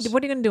travels.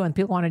 What are you going to do when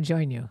people want to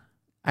join you?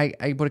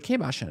 I put a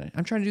kibosh on it.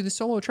 I'm trying to do the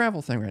solo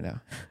travel thing right now.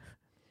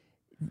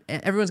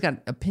 Everyone's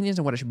got opinions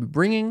on what I should be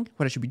bringing,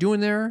 what I should be doing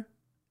there.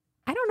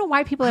 I don't know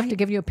why people have to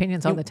give you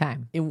opinions all the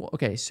time.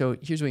 Okay, so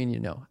here's what you need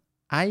to know.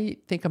 I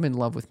think I'm in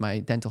love with my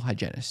dental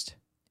hygienist.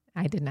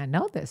 I did not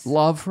know this.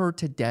 Love her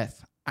to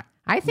death.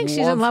 I think she's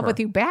in love with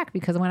you back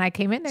because when I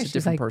came in there,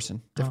 she's like...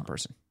 Different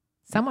person.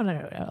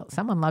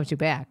 Someone loves you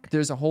back.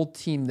 There's a whole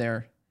team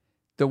there.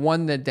 The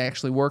one that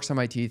actually works on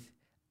my teeth,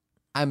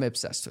 I'm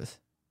obsessed with.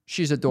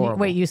 She's adorable.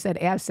 Wait, you said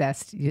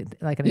obsessed.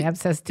 Like an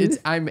obsessed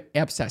tooth? I'm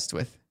obsessed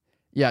with.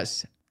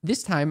 Yes.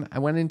 This time, I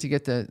went in to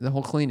get the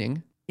whole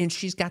cleaning, and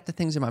she's got the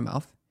things in my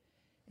mouth,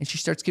 and she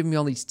starts giving me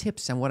all these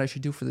tips on what I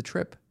should do for the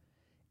trip.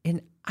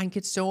 And I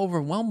get so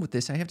overwhelmed with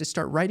this, I have to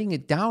start writing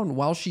it down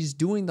while she's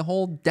doing the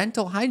whole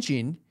dental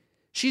hygiene.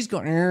 She's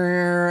going,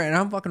 and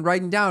I'm fucking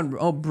writing down,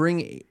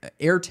 bring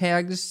air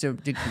tags to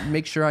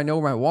make sure I know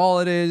where my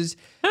wallet is,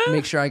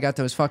 make sure I got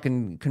those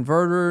fucking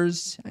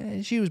converters.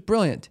 She was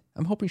brilliant.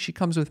 I'm hoping she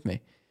comes with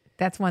me.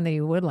 That's one that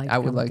you would like. I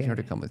would like her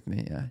to come with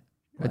me, yeah.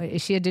 Well,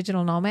 is she a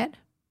digital nomad?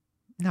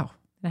 No.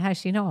 And how does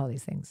she know all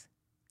these things?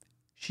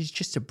 She's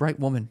just a bright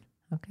woman.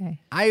 Okay.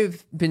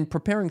 I've been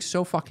preparing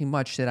so fucking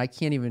much that I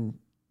can't even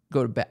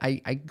go to bed.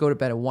 I go to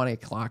bed at 1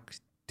 o'clock,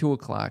 2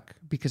 o'clock,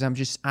 because I'm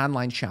just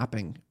online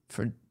shopping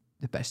for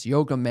the best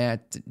yoga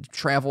mat,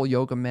 travel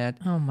yoga mat.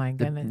 Oh my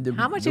goodness.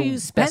 How much are you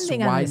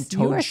spending on this?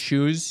 Toe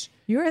shoes.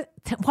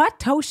 What?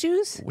 Toe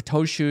shoes?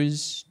 Toe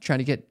shoes, trying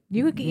to get are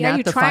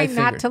you trying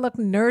not to look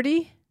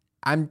nerdy?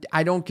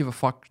 I don't give a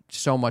fuck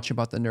so much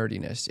about the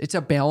nerdiness. It's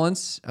a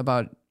balance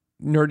about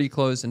nerdy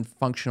clothes and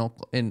functional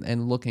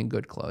and looking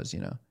good clothes,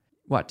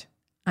 What?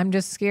 I'm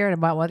just scared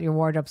about what your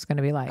wardrobe's going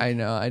to be like. I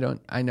know.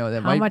 I know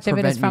that. How much of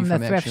it is from the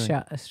thrift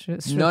shop?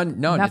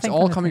 None. It's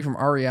all coming from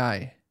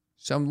REI.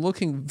 So I'm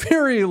looking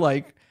very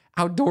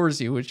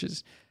outdoorsy, which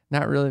is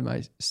not really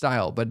my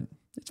style, but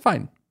it's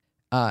fine.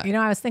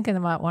 I was thinking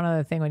about one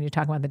other thing when you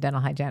talk about the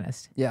dental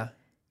hygienist. Yeah.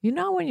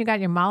 When you got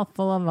your mouth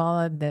full of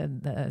all of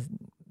the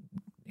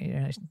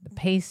the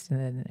paste, and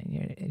then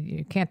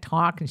you can't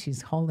talk, and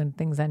she's holding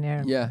things on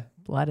there. Yeah.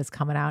 Blood is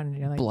coming out, and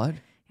you're like, Blood?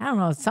 I don't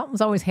know.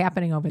 Something's always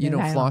happening over there. You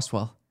that I don't floss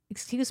well.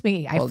 Excuse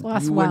me, I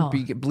floss you well.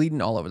 wouldn't be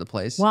bleeding all over the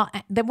place. Well,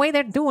 the way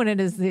they're doing it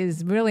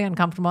is really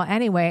uncomfortable.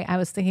 Anyway, I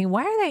was thinking,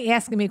 why are they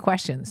asking me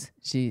questions?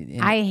 See,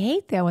 I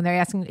hate that when they're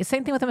asking.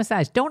 Same thing with a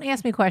massage. Don't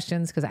ask me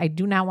questions because I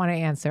do not want to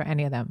answer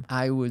any of them.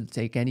 I would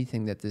take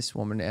anything that this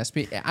woman asked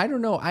me. I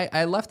don't know.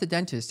 I left the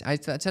dentist. I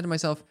said to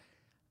myself,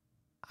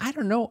 I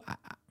don't know.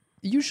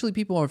 Usually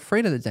people are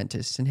afraid of the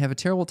dentist and have a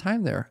terrible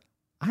time there.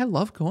 I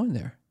love going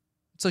there.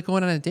 It's like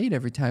going on a date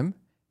every time.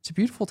 It's a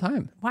beautiful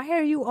time. Why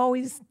are you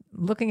always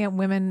looking at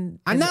women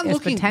I'm not as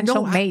looking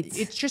potential no, mates?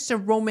 It's just a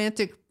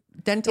romantic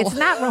dental. It's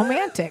not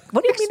romantic.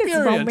 What do you mean it's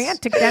a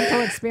romantic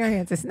dental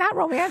experience? It's not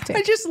romantic.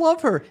 I just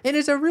love her, and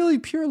it's a really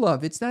pure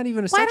love. It's not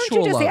even a Why sexual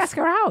don't you just love. ask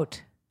her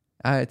out?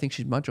 I think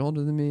she's much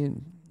older than me,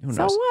 and who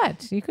So knows?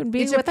 what? You can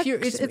be It's with a pure.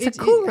 it's a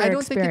cooler I don't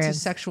experience. think it's a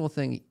sexual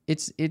thing.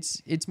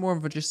 It's more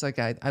of a just like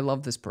I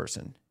love this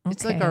person.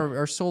 It's like Okay.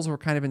 our souls were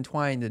kind of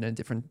entwined in a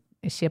different.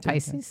 Is she a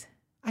Pisces?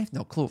 I have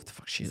no clue what the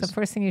fuck she It's is. the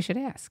first thing you should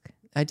ask.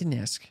 I didn't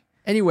ask.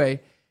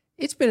 Anyway,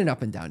 it's been an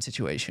up and down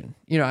situation.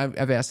 You know,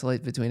 I've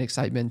vacillated between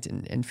excitement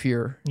and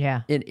fear.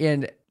 Yeah.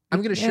 And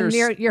I'm going to share.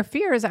 And your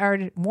fears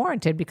are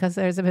warranted because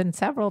there's been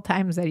several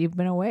times that you've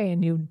been away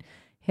and you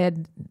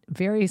had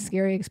very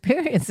scary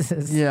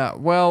experiences. Yeah.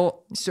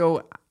 Well,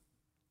 so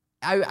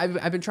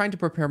I've been trying to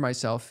prepare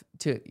myself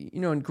to,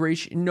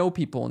 know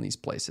people in these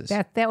places.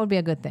 That would be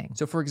a good thing.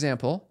 So, for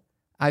example,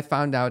 I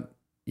found out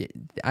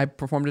I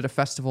performed at a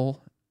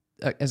festival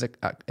as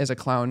a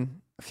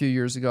clown a few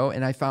years ago,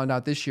 and I found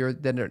out this year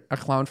that a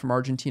clown from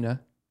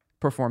Argentina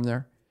performed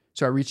there.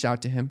 So I reached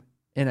out to him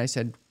and I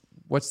said,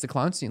 "What's the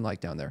clown scene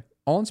like down there?"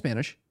 All in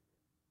Spanish.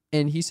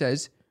 And he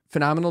says,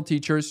 "Phenomenal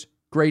teachers,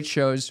 great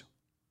shows.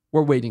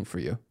 We're waiting for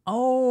you."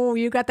 Oh,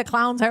 you got the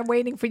clowns are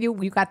waiting for you.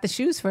 You got the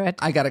shoes for it.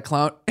 I got a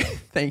clown.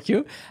 Thank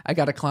you. I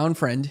got a clown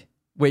friend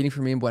waiting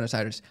for me in Buenos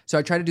Aires. So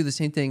I tried to do the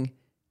same thing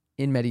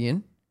in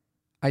Medellin.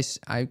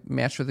 I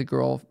matched with a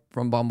girl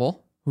from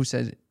Bumble who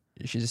said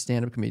she's a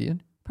stand-up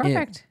comedian.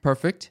 Perfect.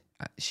 Perfect.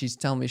 She's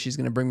telling me she's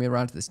going to bring me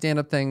around to the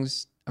stand-up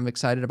things. I'm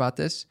excited about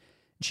this.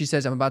 She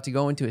says I'm about to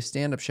go into a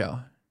stand-up show.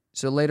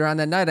 So later on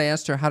that night, I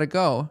asked her how to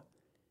go.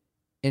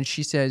 And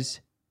she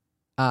says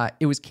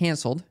it was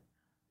canceled.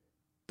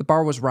 The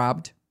bar was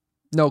robbed.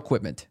 No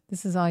equipment.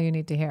 This is all you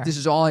need to hear. This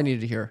is all I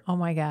needed to hear. Oh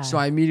my God. So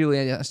I immediately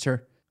asked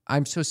her,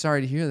 "I'm so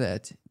sorry to hear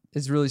that.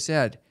 It's really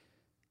sad.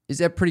 Is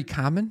that pretty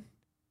common?"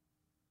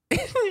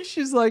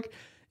 She's like,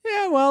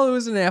 "Yeah, well, it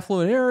was an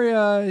affluent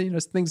area.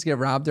 Things get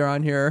robbed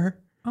around here."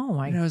 Oh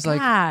my And I was God.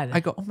 like, I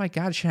go, "Oh my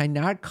God, should I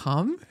not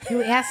come?"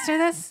 You asked her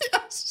this?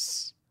 Yes.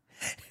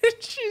 And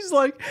she's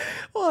like,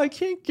 "Well, I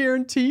can't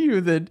guarantee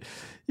you that,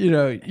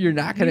 you're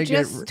not going You to get."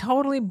 just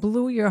totally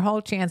blew your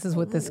whole chances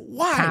with this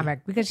Why?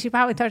 comic because she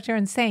probably thought you're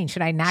insane.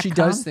 Should I not She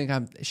come? does think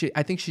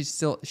I think she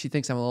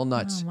thinks I'm a little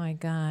nuts. Oh my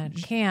God.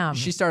 Cam.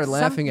 She started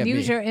laughing at me.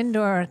 Use your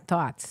indoor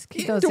thoughts.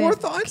 Keep those Indoor in-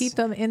 thoughts? Keep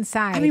them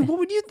inside. I mean, what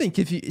would you think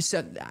if you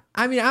said?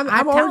 I mean, I'm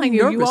I'm already telling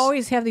you, nervous. you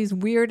always have these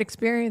weird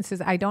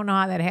experiences. I don't know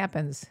how that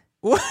happens.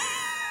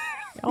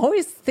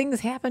 Always things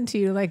happen to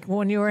you, like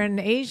when you were in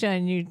Asia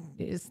and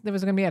there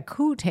was going to be a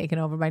coup taken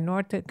over by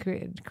North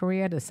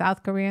Korea to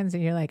South Koreans,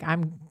 and you're like, I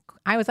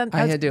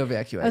had to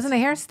evacuate. I was in a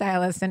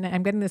hairstylist, and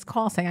I'm getting this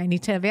call saying I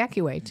need to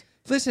evacuate.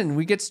 Listen,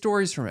 we get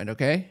stories from it,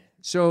 okay?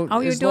 So Oh,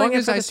 you're as doing long it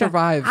as for I the show.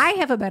 survive, I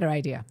have a better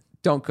idea.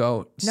 don't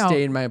go. No.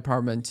 Stay in my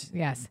apartment.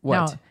 Yes.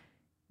 What? No.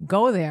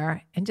 Go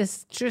there and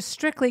just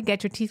strictly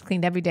get your teeth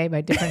cleaned every day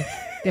by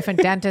different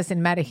dentists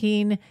in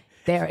Medellin.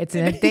 There, it's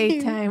in the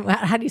daytime.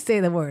 How do you say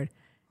the word?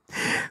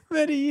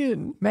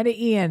 Medellin.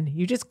 Medellin.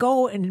 You just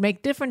go and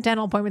make different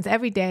dental appointments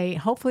every day.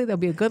 Hopefully, there'll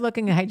be a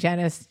good-looking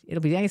hygienist.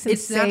 It'll be nice and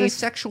It's safe. not a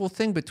sexual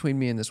thing between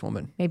me and this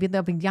woman. Maybe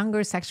there'll be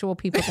younger sexual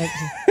people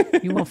that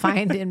you will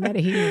find in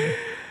Medellin.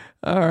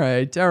 All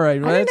right. Well, I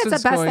think that's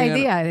what's the best going on.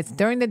 idea. It's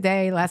during the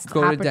day, less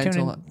Go to opportunity.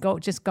 dental. Go,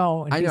 just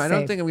go. And I be know. I don't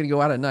safe. think I'm going to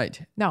go out at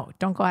night. No,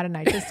 don't go out at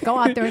night. Just go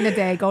out during the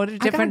day. Go to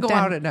different. go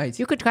out at night.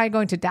 You could try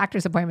going to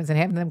doctor's appointments and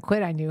having them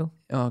quit on you.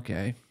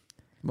 Okay.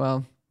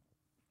 Well,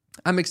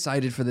 I'm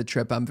excited for the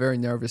trip. I'm very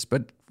nervous,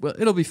 but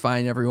it'll be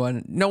fine.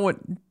 Everyone. No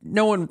one.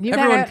 Everyone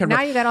can.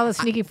 Now you got all the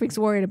sneaky freaks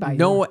worried about you.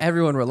 No,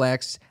 everyone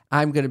relax.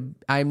 I'm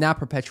not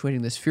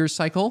perpetuating this fear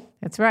cycle.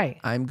 That's right.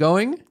 I'm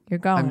going. You're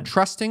going. I'm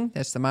trusting.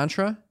 That's the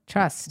mantra.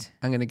 Trust.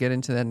 I'm going to get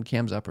into that in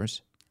Cam's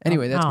uppers.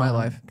 Anyway, that's my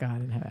life.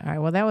 God in heaven. All right.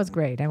 Well, that was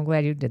great. I'm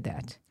glad you did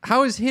that.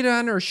 How is hit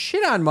on or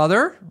shit on,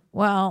 mother?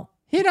 Well,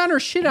 Hit on or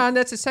shit on,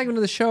 that's a segment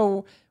of the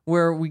show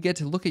where we get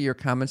to look at your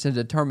comments and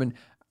determine,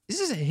 is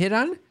this a hit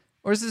on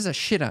or is this a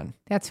shit on?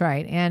 that's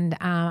right. And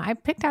I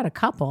picked out a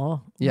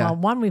couple. Yeah. Well,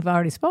 one we've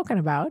already spoken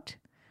about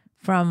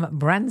from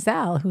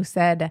Brenzel, who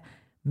said,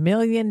 $1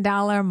 million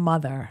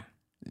mother.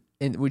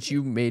 In which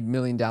you made $1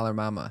 Million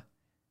Mama.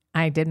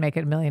 I did make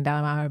it $1 million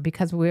mother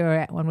because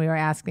when we were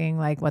asking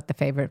like what the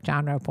favorite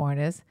genre of porn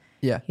is.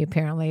 Yeah. He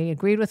apparently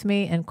agreed with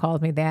me and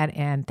called me that.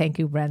 And thank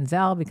you,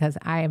 Brenzel, because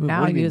I am now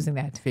What do you mean, using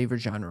that. favorite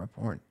genre of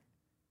porn.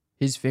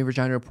 His favorite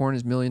genre of porn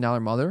is $1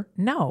 Million Mother?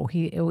 No,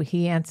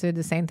 he answered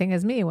the same thing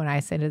as me when I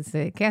said it's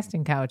the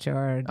casting couch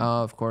or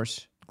Oh, of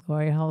course.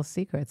 Glory Hole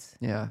Secrets.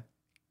 Yeah.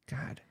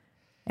 God.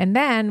 And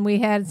then we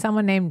had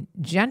someone named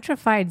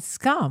Gentrified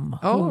Scum.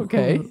 Oh,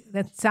 okay.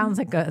 That sounds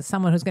like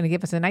someone who's going to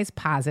give us a nice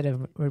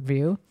positive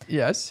review.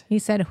 Yes. He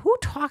said, "Who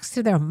talks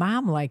to their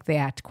mom like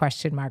that?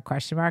 Question mark,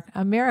 question mark.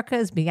 America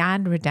is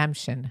beyond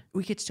redemption."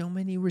 We get so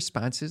many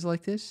responses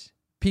like this.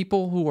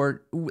 People who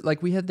are,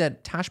 like, we had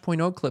that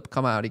Tosh.0 clip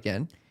come out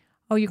again.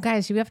 Oh, you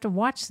guys, you have to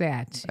watch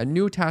that. A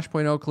new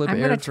Tosh.0 clip I'm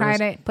going aired to for try us.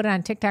 to put it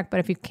on TikTok,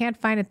 but if you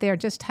can't find it there,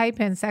 just type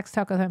in Sex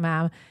Talk with My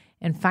Mom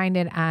and find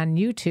it on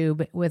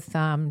YouTube with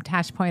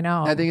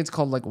Tosh.0. I think it's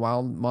called like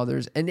Wild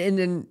Mothers. And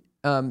then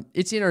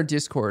it's in our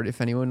Discord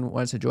if anyone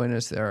wants to join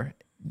us there.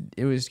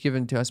 It was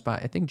given to us by,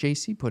 I think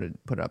JC put it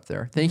up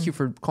there. Thank you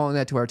for calling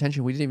that to our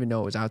attention. We didn't even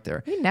know it was out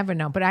there. You never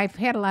know, but I've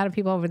had a lot of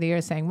people over the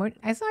years saying,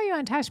 I saw you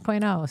on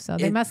Tosh.0, so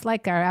they must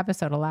like our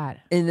episode a lot.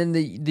 And then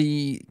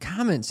the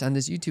comments on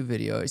this YouTube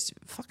video is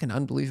fucking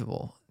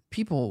unbelievable.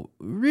 People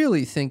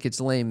really think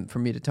it's lame for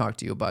me to talk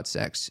to you about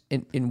sex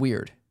and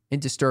weird and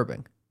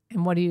disturbing.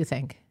 And what do you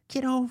think?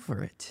 Get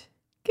over it.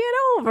 Get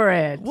over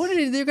it.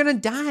 They're going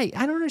to die.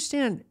 I don't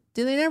understand.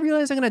 Do they not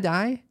realize they're going to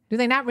die? Do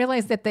they not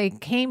realize that they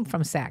came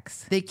from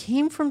sex? They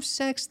came from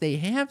sex. They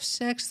have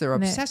sex. They're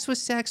obsessed with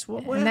sex.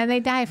 And then they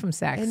die from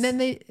sex. And then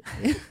they...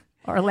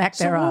 or lack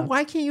So thereof.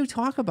 why can't you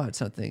talk about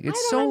something? It's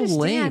I so don't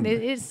understand.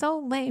 lame. It's so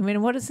lame.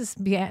 And what is this?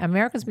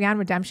 America's Beyond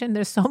Redemption?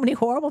 There's so many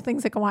horrible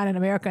things that go on in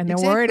America, and they're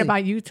worried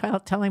about you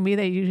telling me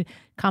that you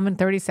come in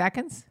 30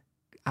 seconds?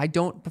 I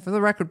don't, for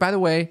the record, by the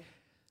way,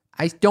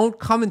 I don't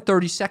come in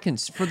 30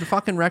 seconds for the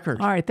fucking record.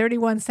 All right,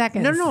 31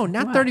 seconds. No,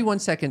 not What? 31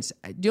 seconds.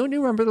 Don't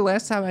you remember the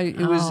last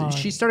time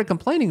she started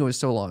complaining it was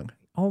so long?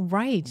 Oh,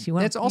 right.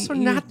 That's also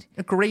not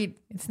a great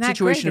it's not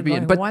situation to great be in.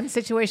 going But one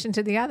situation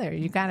to the other.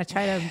 You got to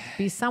try to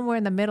be somewhere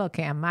in the middle,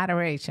 Cam.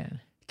 Moderation.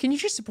 can you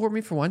just support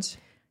me for once?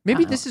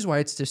 Maybe this is why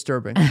it's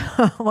disturbing.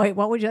 Wait,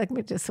 what would you like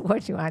me to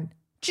support you on?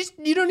 Just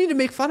you don't need to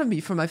make fun of me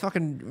for my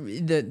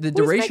fucking the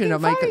duration making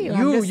of my fun of you?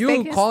 I'm just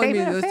making a calling me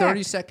statement the of 30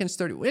 fact. seconds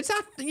 30. It's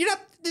not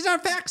these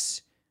aren't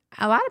facts.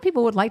 A lot of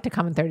people would like to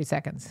come in 30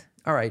 seconds.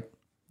 All right.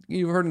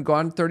 You've heard him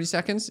gone 30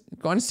 seconds?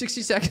 Gone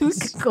 60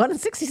 seconds? Go on in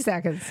 60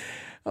 seconds.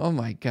 Oh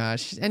my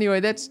gosh. Anyway,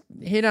 that's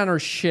hit on or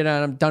shit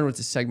on. I'm done with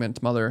this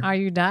segment, mother. Are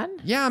you done?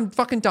 Yeah, I'm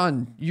fucking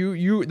done.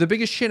 You the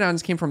biggest shit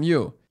ons came from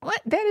you. What?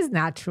 That is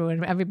not true,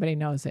 and everybody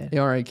knows it.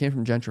 Yeah, all right, it came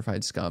from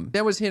gentrified scum.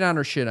 That was hit on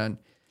or shit on.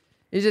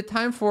 Is it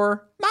time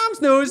for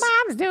Mom's News?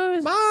 Mom's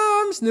news.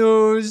 Mom's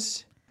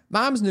News.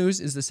 Mom's News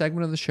is the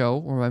segment of the show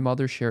where my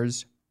mother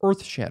shares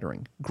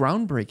earth-shattering,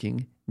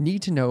 groundbreaking,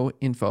 need-to-know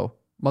info.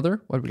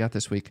 Mother, what do we got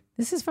this week?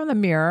 This is from the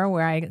Mirror,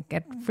 where I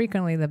get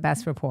frequently the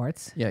best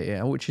reports.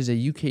 Yeah, which is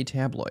a UK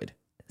tabloid.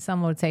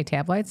 Some would say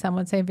tabloid. Some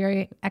would say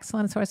very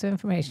excellent source of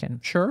information.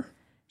 Sure.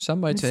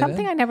 Some might say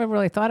Something that. I never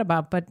really thought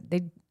about, but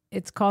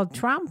it's called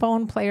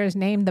Trombone Players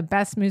Named the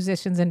Best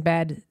Musicians in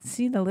Bed.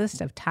 See the list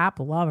of top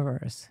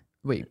lovers.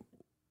 Wait.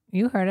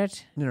 You heard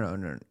it.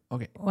 No.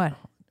 Okay. What?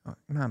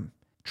 Mom.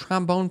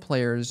 Trombone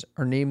players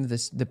are named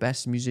the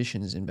best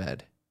musicians in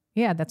bed.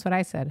 Yeah, that's what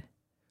I said.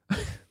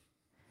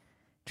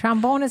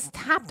 Trombonists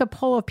topped the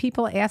poll of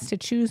people asked to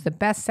choose the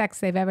best sex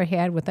they've ever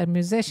had with a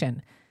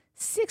musician.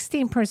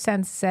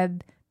 16%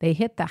 said they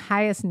hit the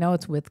highest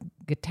notes with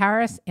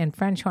guitarists, and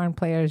French horn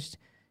players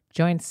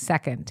joined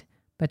second.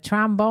 But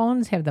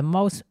trombones have the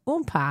most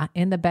oompa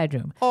in the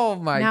bedroom. Oh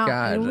my now,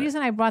 God. The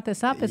reason I brought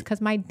this up is because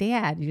my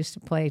dad used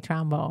to play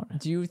trombone.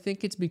 Do you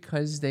think it's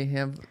because they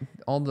have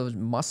all those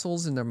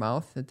muscles in their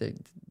mouth that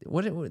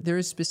there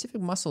is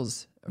specific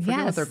muscles? I forget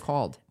what Yes. they're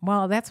called.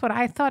 Well, that's what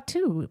I thought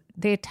too.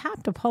 They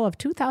topped a poll of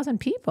 2,000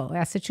 people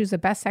asked to choose the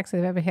best sex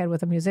they've ever had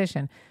with a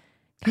musician.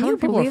 Can How you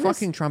many people are believe this?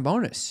 fucking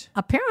trombonists?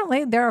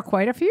 Apparently, there are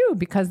quite a few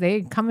because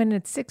they come in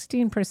at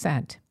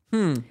 16%.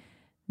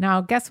 Now,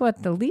 guess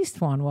what the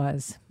least one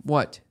was?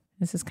 What?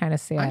 This is kind of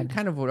I sad.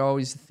 kind of would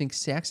always think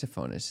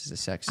saxophonist is a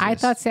sexiest. I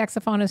thought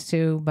saxophonist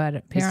too, but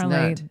apparently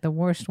not. the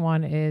worst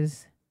one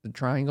is the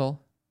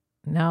triangle.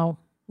 no,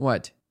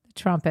 What? the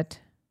trumpet.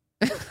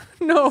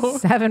 No.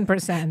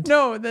 7%.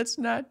 No, that's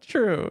not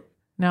true.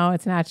 No,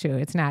 it's not true.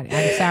 It's not.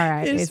 I'm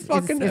sorry. It's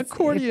fucking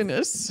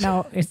accordionists.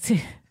 No,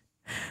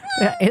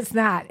 it's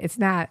not. It's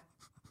not.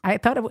 I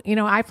thought,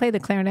 I play the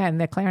clarinet, and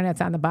the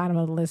clarinet's on the bottom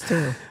of the list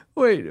too.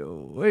 Wait.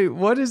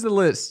 What is the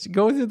list?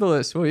 Go through the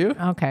list, will you?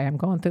 Okay, I'm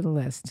going through the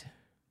list.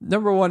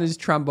 Number 1 is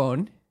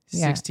trombone.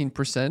 Yeah.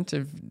 16%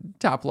 of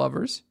top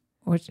lovers.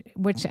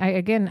 Which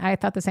I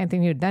thought the same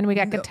thing you. Then we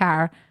got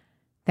guitar.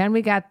 Then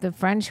we got the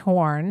French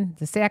horn,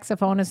 the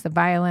saxophonist, the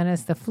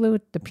violinist, the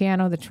flute, the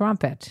piano, the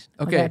trumpet.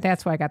 Okay.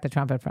 That's where I got the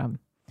trumpet from.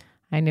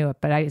 I knew it,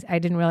 but I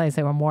didn't realize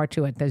there were more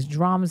to it. There's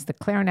drums, the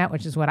clarinet,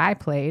 which is what I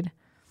played.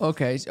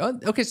 Okay. So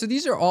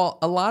these are all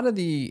a lot of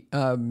the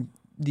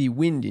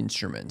wind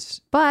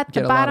instruments. But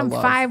Get the a lot of bottom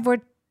love. 5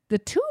 were the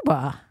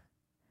tuba.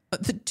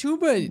 The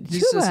tuba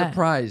is a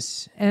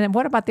surprise. And then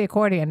what about the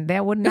accordion?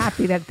 That would not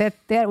be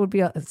that would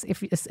be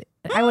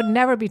I would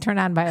never be turned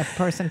on by a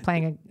person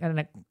playing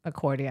an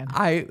accordion.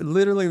 I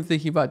literally am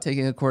thinking about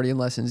taking accordion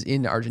lessons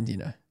in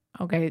Argentina.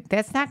 Okay,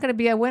 that's not going to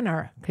be a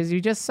winner because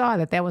you just saw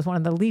that was one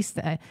of the least.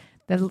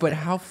 But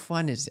how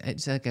fun is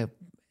it?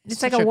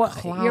 It's like you're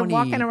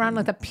walking around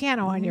with a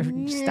piano on your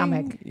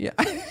stomach. Yeah.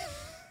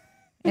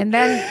 And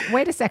then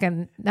wait a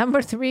second.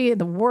 Number 3,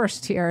 the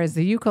worst here is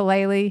the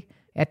ukulele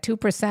at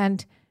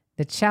 2%,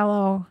 the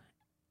cello,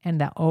 and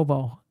the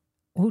oboe.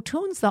 Who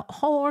tunes the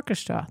whole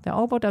orchestra? The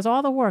oboe does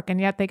all the work, and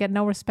yet they get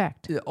no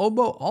respect. The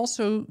oboe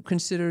also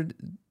considered,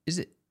 is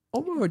it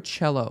oboe or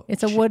cello?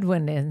 It's a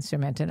woodwind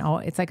instrument, and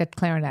it's like a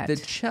clarinet. The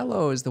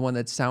cello is the one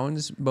that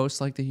sounds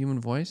most like the human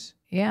voice.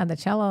 Yeah, the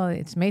cello,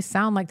 it may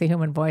sound like the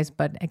human voice,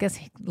 but I guess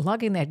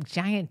lugging that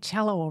giant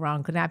cello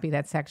around could not be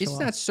that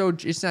sexual.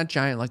 It's not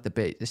giant like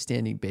the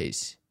standing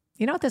bass.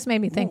 You know what this made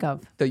me think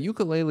of? The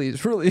ukulele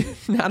is really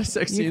not a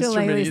sexy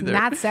instrument either. Ukulele is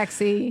not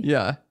sexy.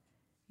 Yeah.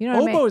 You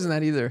know oboe isn't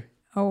that either.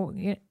 Oh,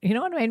 you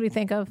know what it made me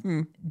think of?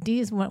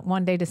 Dees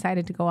one day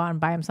decided to go out and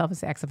buy himself a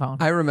saxophone.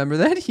 I remember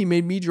that. He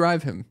made me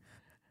drive him.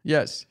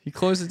 Yes. He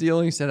closed the deal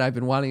and he said, I've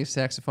been wanting a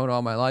saxophone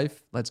all my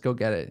life. Let's go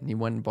get it. And he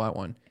went and bought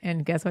one.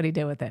 And guess what he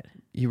did with it?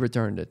 He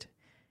returned it.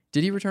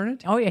 Did he return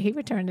it? Oh, yeah, he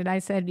returned it. I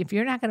said, if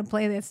you're not going to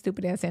play that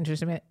stupid-ass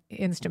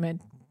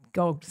instrument,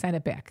 go send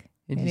it back.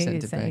 And he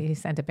sent it back. He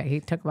sent it back. He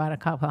took about a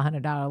couple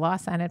 $100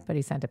 loss on it, but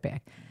he sent it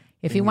back.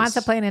 If he wants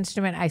to play an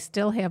instrument, I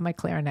still have my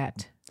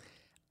clarinet.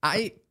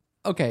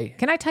 Okay.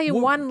 Can I tell you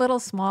one little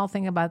small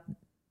thing about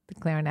the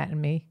clarinet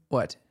and me?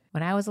 What?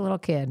 When I was a little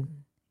kid,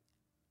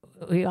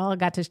 we all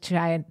got to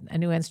try a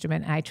new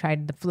instrument, and I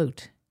tried the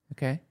flute.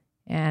 Okay.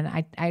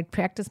 And I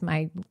practiced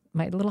my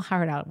little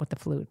heart out with the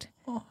flute.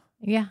 Oh.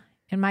 Yeah.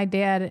 And my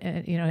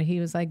dad, he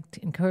was like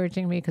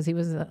encouraging me because he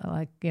was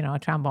a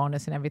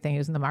trombonist and everything. He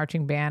was in the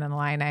marching band and the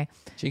line.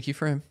 Jinky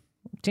for him.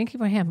 Jinky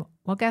for him.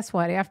 Well, guess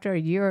what? After a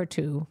year or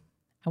two,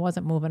 I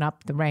wasn't moving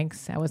up the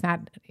ranks. I was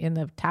not in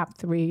the top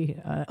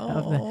 3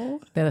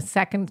 of the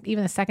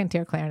second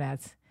tier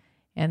clarinets,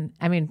 and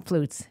I mean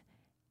flutes.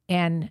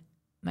 And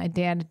my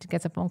dad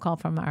gets a phone call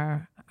from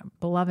our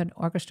beloved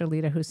orchestra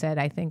leader who said,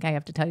 "I think I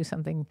have to tell you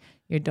something.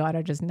 Your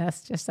daughter just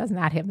does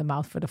not have the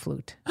mouth for the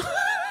flute."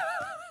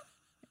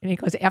 And he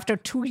goes, after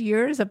 2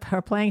 years of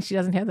her playing, she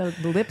doesn't have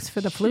the lips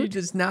for the flute. She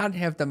does not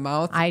have the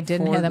mouth. I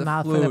didn't have the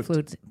mouth for the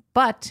flute,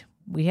 but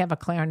we have a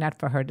clarinet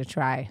for her to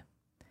try.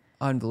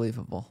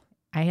 Unbelievable.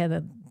 I had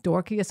the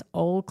dorkiest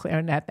old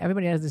clarinet.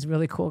 Everybody has these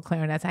really cool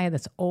clarinets. I had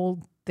this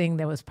old thing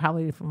that was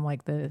probably from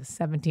like the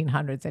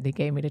 1700s that he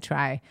gave me to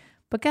try.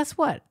 But guess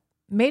what?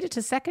 Made it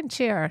to second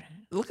chair.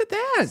 Look at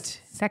that.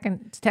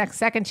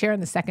 Second chair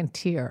in the second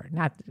tier,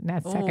 not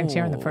second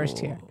chair in the first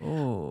tier.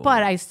 Oh.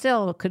 But I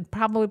still could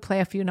probably play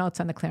a few notes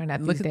on the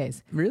clarinet these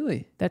days.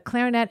 Really? The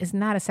clarinet is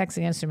not a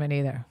sexy instrument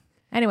either.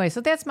 Anyway,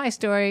 so that's my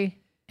story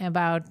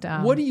about.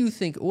 What do you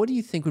think? What do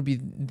you think would be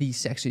the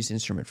sexiest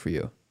instrument for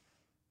you?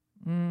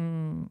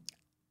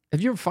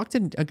 Have you ever fucked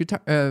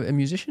a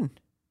musician?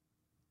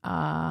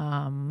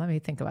 Let me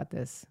think about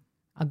this.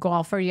 A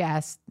golfer,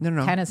 yes.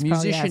 No. Tennis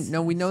musician. pro, yes.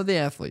 No, we know the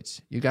athletes.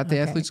 You got the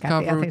athletes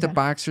covered, the athletes. the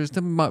boxers,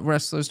 the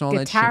wrestlers, and all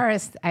that shit.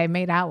 Guitarist, I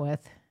made out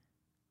with.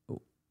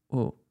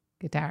 Oh.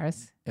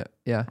 Guitarist.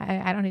 Yeah.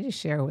 I don't need to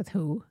share with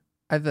who.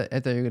 I thought you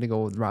were going to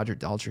go with Roger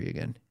Daltrey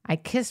again. I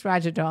kissed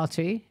Roger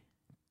Daltrey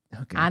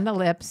on the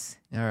lips.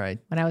 All right.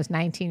 When I was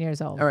 19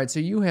 years old. All right. So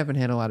you haven't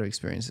had a lot of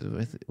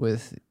experiences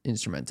with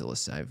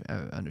instrumentalists, I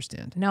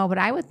understand. No, but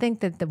I would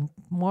think that the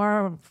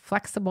more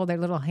flexible their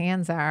little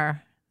hands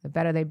are, the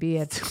better they be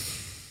at.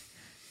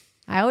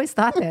 I always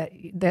thought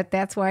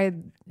that's why,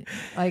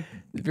 like,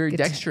 very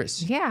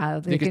dexterous. Yeah,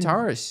 the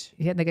guitarist.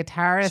 Yeah, the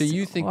guitarist. So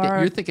you think that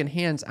you're thinking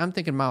hands? I'm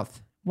thinking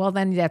mouth. Well,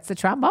 then that's the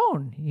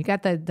trombone. You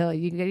got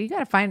you got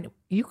to find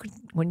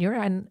when you're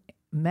on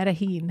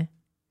Medellin.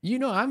 You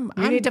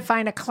need to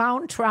find a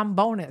clown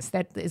trombonist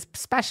that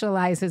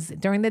specializes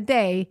during the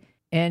day,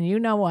 and you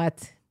know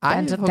what?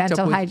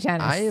 Dental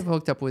hygienist. I have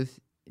hooked up with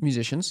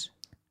musicians.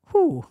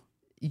 Who?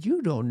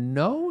 You don't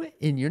know,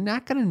 and you're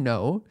not going to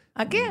know.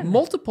 Again.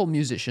 Multiple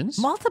musicians.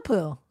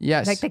 Multiple.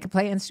 Yes. Like they can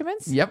play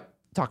instruments? Yep.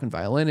 Talking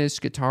violinists,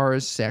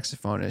 guitarists,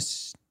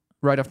 saxophonists,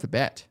 right off the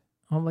bat.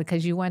 Well,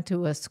 because you went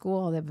to a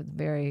school that was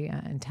very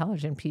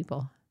intelligent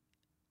people.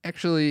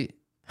 Actually,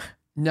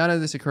 none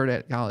of this occurred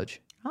at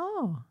college.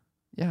 Oh.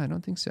 Yeah, I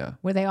don't think so.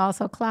 Were they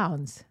also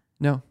clowns?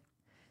 No.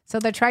 So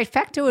the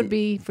trifecta would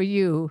be for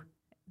you,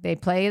 they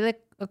play the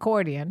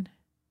accordion.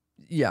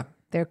 Yeah.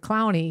 They're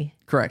clowny.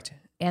 Correct.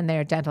 And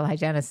they're dental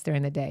hygienists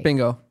during the day.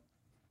 Bingo.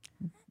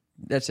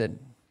 That's it.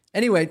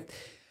 Anyway.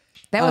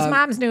 That was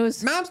Mom's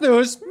News. Mom's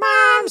News.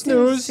 Mom's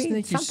News. See,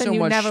 Thank you so something you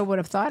much. never would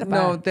have thought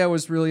about. No, that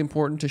was really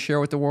important to share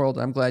with the world.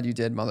 I'm glad you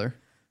did, Mother.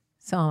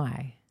 So am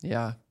I.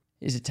 Yeah.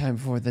 Is it time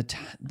for the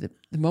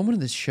moment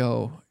of the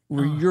show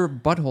where your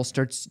butthole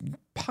starts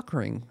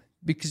puckering?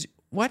 Because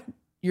what?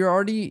 You're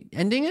already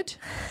ending it?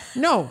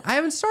 No, I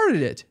haven't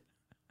started it.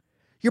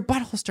 Your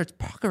butthole starts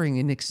puckering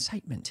in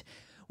excitement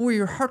where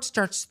your heart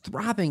starts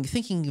throbbing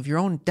thinking of your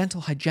own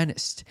dental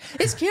hygienist.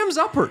 It's Cam's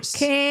Uppers.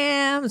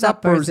 Cam's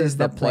Uppers is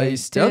the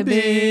place to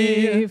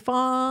be.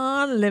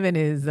 Fun living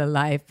is the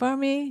life for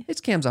me.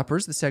 It's Cam's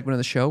Uppers, the segment of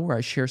the show where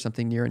I share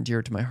something near and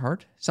dear to my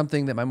heart,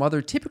 something that my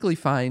mother typically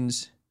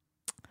finds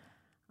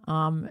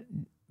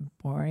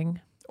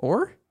Boring.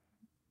 or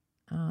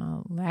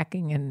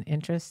Lacking in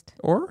interest.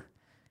 or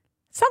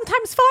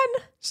Sometimes fun.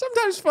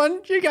 sometimes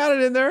fun. You got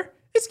it in there.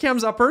 It's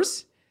Cam's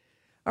Uppers.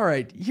 All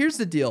right, here's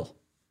the deal.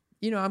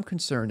 I'm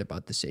concerned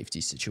about the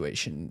safety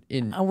situation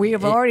in We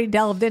have already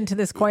delved into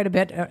this quite a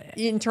bit.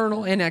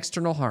 internal and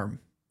external harm.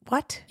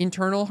 What?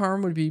 Internal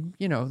harm would be,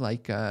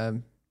 like,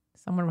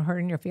 Someone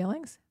hurting your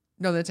feelings?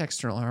 no, that's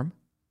external harm.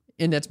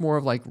 And that's more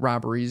of like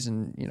robberies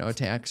and,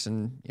 attacks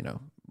and,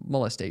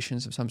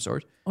 molestations of some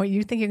sort. Or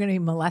you think you're going to be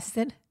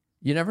molested?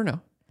 You never know.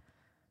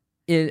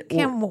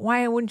 Cam,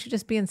 why wouldn't you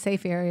just be in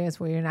safe areas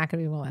where you're not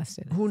going to be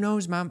molested? Who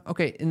knows, Mom?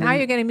 Okay. And Now then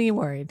you're getting me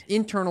worried.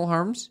 internal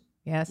harms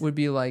Yes. would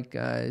be like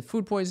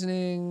food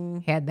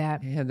poisoning. Had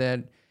that. Had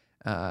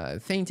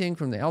that. Fainting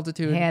from the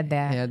altitude. Had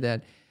that. Had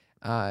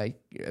that.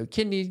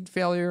 Kidney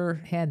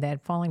failure. Had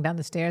that. Falling down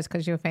the stairs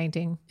because you're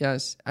fainting.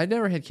 Yes. I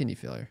never had kidney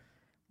failure.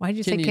 Why did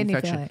you say kidney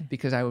failure?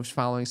 Because I was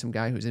following some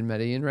guy who's in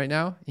Medellin right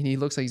now, and he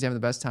looks like he's having the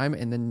best time.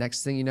 And then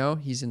next thing you know,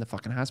 he's in the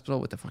fucking hospital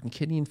with a fucking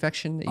kidney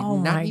infection. Oh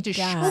you my need to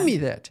God. show me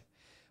that.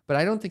 But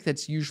I don't think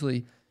that's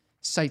usually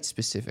site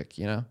specific.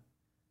 I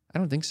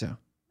don't think so.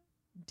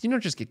 Do you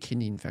not just get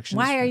kidney infections?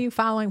 Why are you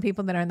following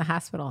people that are in the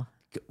hospital?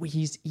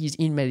 He's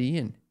in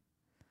Medellin.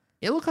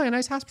 It looked like a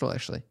nice hospital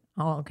actually.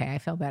 Oh, okay. I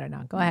feel better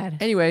now. Go ahead.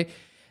 Anyway,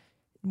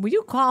 Will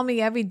you call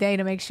me every day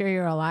to make sure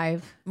you're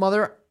alive?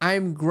 Mother,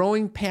 I'm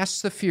growing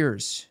past the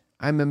fears.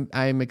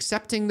 I'm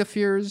accepting the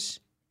fears,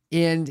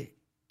 and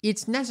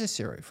it's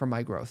necessary for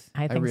my growth.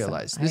 I think so.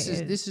 realize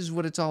this is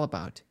what it's all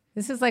about.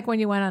 This is like when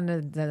you went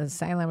on the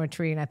silent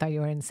retreat and I thought you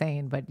were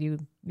insane, but you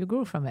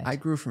grew from it. I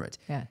grew from it.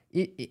 Yeah.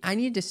 I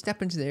need to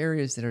step into the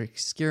areas that are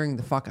scaring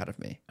the fuck out of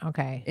me.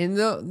 Okay. And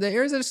the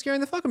areas that are scaring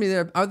the fuck out of me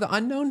are the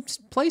unknown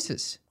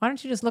places. Why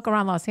don't you just look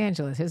around Los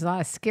Angeles? There's a lot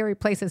of scary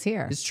places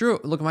here. It's true.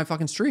 Look at my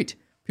fucking street.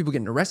 People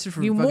getting arrested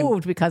for You fucking...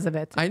 moved because of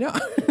it. I know.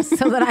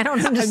 So that I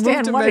don't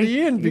understand to what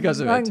Medellin because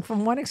of going it.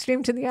 from one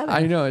extreme to the other.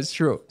 I know, it's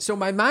true. So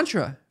my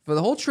mantra for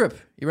the whole trip,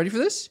 you ready for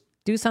this?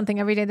 Do something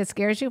every day that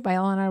scares you by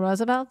Eleanor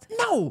Roosevelt?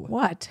 No.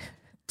 What?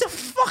 The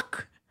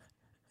fuck?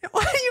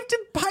 Why do you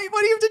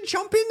have to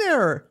jump in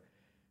there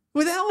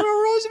with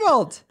Eleanor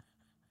Roosevelt?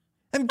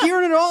 I'm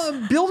gearing it all.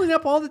 I'm building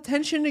up all the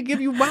tension to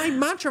give you my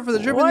mantra for the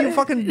trip, and you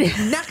fucking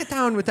knock it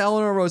down with the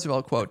Eleanor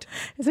Roosevelt quote.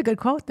 It's a good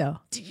quote, though.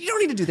 You don't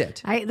need to do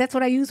that. That's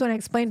what I use when I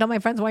explain to all my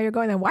friends why you're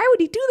going there. Why would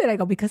he do that? I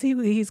go, because he's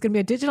going to be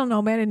a digital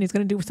nomad and he's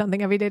going to do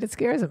something every day that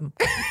scares him.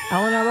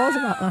 Eleanor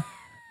Roosevelt.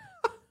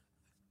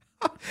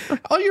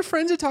 All your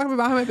friends are talking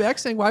about behind my back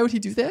saying, why would he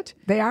do that?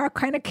 They are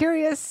kind of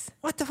curious.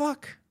 What the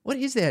fuck? What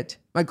is that?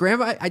 My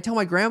grandma, I tell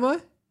my grandma,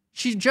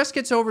 she just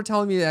gets over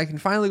telling me that I can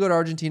finally go to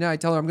Argentina. I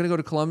tell her I'm going to go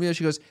to Colombia.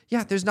 She goes,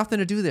 yeah, there's nothing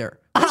to do there.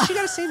 Why does she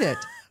got to say that?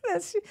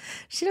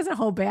 She doesn't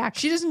hold back.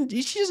 She doesn't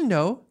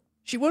know.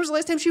 When was the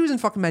last time she was in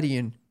fucking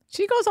Medellin?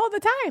 She goes all the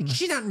time.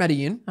 She's not in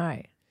Medellin. All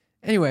right.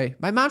 Anyway,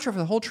 my mantra for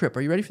the whole trip.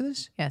 Are you ready for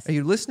this? Yes. Are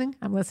you listening?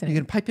 I'm Are listening. you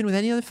going to pipe in with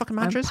any other fucking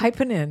I'm mantras?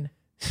 piping in.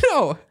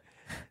 No.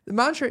 The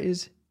mantra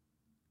is...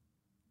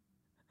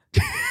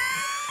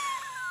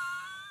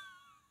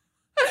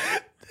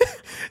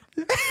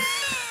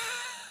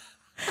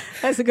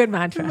 That's a good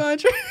mantra.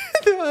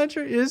 The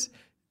mantra is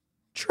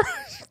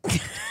trust.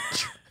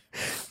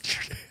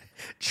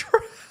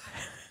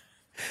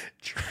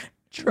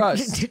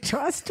 Trust.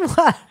 Trust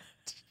what?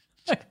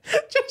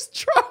 Just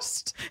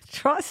trust.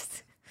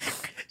 Trust.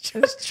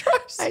 Just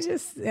trust.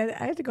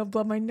 I had to go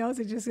blow my nose.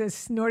 It just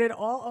snorted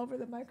all over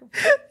the microphone.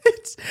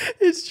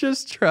 It's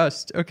just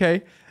trust,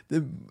 okay?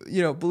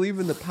 Believe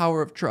in the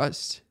power of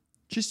trust.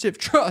 Just have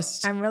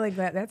trust. I'm really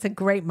glad. That's a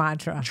great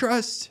mantra.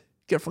 Trust.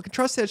 You gotta fucking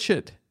trust that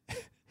shit.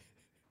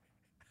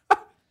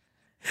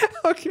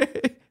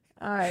 Okay.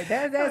 All right,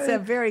 that's a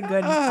very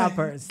good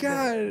uppers.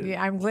 God.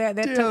 Yeah, I'm glad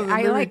that Damn, it I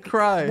made me like.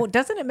 cry. Well,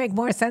 doesn't it make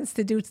more sense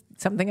to do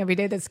something every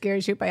day that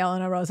scares you by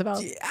Eleanor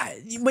Roosevelt?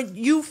 When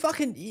you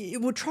fucking...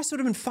 trust would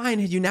have been fine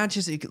had you not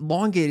just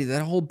elongated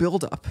that whole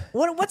buildup.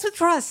 What's a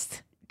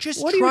trust?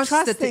 Just What are you trust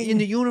that trusting? in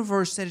the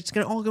universe that it's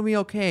all gonna be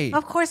okay.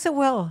 Of course it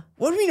will.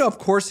 What do you mean? Of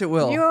course it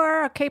will.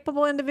 You're a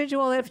capable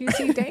individual. If you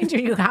see danger,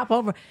 you hop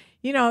over.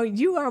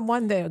 You are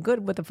one that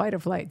good with the fight or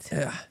flights.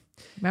 Yeah.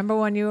 Remember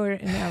when you were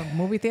in a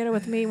movie theater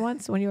with me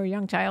once when you were a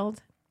young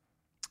child?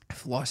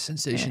 I've lost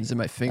sensations in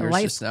my fingers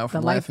lights- just now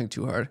from the light- laughing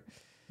too hard.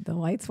 The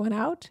lights went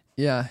out.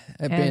 Yeah,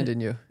 I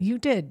abandoned you. You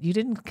did. You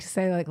didn't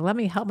say like, "Let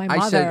me help my I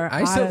mother."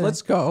 said,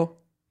 let's go.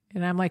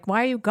 And I'm like,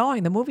 "Why are you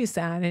going? The movie's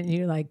on." And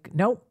you're like,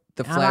 "Nope."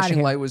 The I'm outta flashing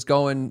here." light was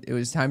going. It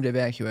was time to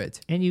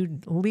evacuate. And you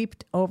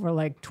leaped over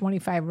like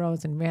 25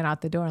 rows and ran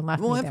out the door and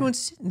left Well, me everyone's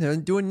sitting there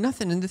doing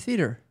nothing in the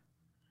theater.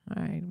 there.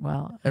 All right.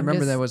 Well, I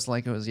remember that was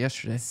like it was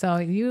yesterday. So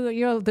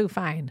you'll do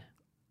fine.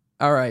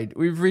 All right,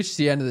 we've reached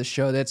the end of the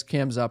show. That's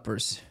Cam's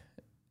Uppers.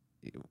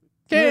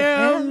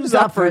 Cam's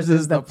Uppers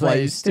is the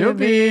place to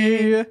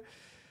be.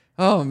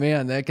 Oh,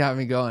 man, that got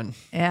me going.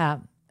 Yeah.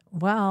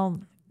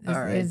 Well, All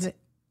right.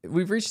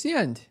 We've reached the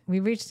end.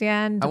 We've reached the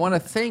end. I want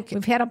to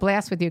We've had a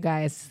blast with you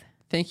guys.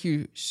 thank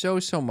you so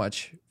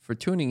much for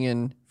tuning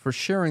in, for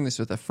sharing this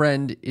with a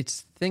friend.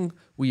 It's the thing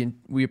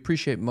we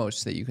appreciate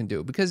most that you can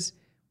do, because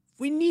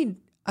we need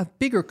a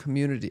bigger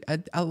community.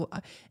 And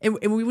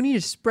we need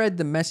to spread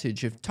the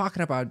message of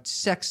talking about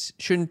sex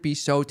shouldn't be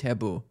so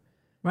taboo.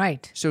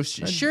 Right. So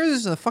share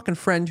this with a fucking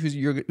friend who's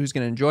going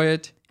to enjoy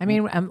it. I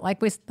mean,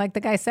 like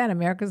the guy said,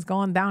 America's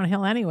going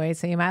downhill anyway,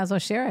 so you might as well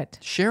share it.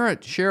 Share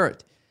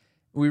it.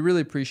 We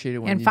really appreciate it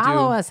when you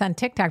follow do. us on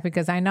TikTok,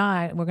 because I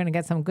know we're going to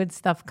get some good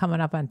stuff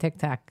coming up on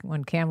TikTok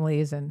when Cam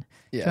leaves and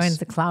joins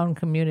the clown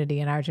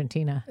community in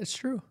Argentina. It's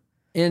true.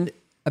 And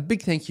a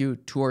big thank you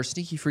to our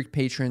Sneaky Freak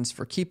patrons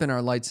for keeping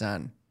our lights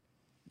on.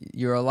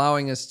 You're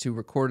allowing us to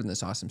record in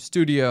this awesome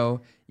studio.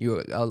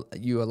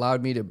 You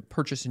allowed me to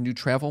purchase a new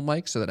travel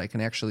mic so that I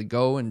can actually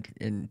go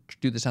and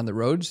do this on the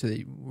road, so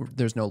that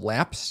there's no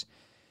lapse.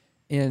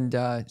 And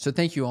so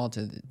thank you all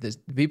to the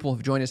people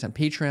who've joined us on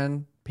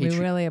Patreon. We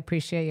really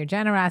appreciate your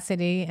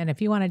generosity. And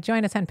if you want to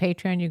join us on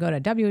Patreon, you go to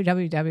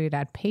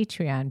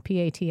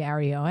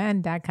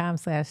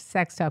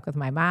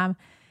www.patreon.com/sextalkwithmymom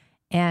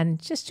and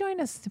just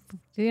join us.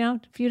 A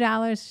few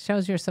dollars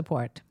shows your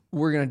support.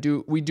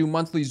 We do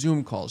monthly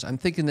Zoom calls. I'm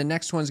thinking the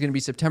next one's going to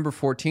be September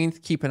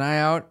 14th. Keep an eye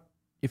out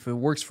if it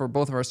works for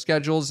both of our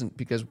schedules, and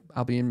because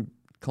I'll be in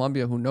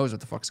Colombia, who knows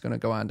what the fuck's going to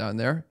go on down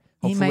there.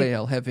 Hopefully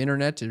I'll have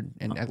internet and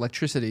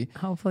electricity.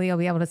 Hopefully you'll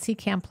be able to see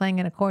Cam playing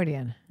an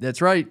accordion.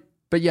 That's right.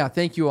 But yeah,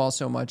 thank you all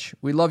so much.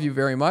 We love you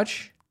very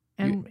much.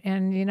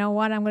 And you know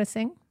what I'm going to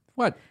sing?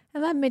 What?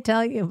 And let me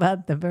tell you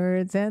about the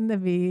birds and the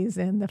bees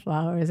and the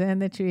flowers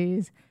and the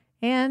trees,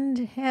 and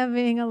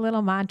having a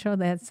little mantra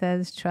that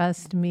says,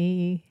 trust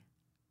me.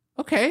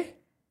 Okay.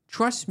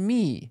 Trust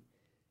me.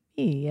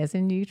 Me, as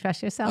in you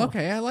trust yourself.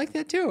 Okay, I like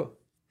that too.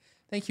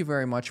 Thank you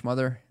very much,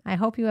 Mother. I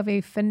hope you have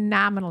a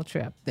phenomenal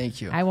trip. Thank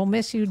you. I will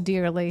miss you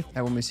dearly.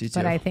 I will miss you too.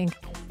 But I think,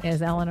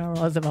 as Eleanor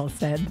Roosevelt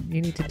said,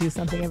 you need to do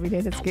something every day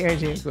that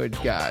scares you. Good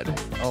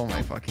God. Oh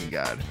my fucking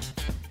God.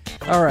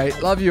 All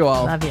right. Love you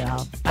all. Love you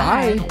all.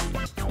 Bye.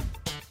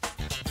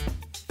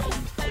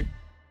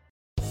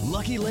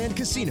 Lucky Land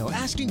Casino,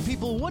 asking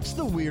people, what's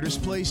the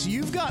weirdest place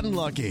you've gotten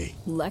lucky?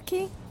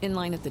 Lucky? In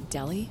line at the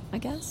deli, I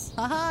guess?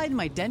 Aha, in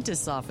my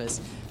dentist's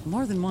office.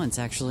 More than once,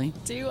 actually.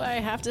 Do I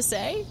have to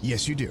say?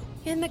 Yes, you do.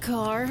 In the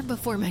car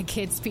before my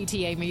kids'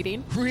 PTA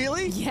meeting.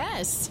 Really?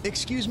 Yes.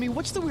 Excuse me,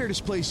 what's the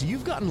weirdest place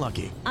you've gotten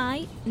lucky?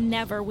 I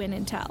never win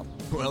and tell.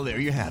 Well, there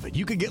you have it.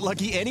 You can get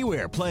lucky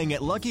anywhere, playing at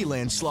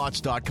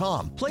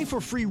LuckyLandSlots.com. Play for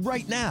free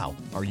right now.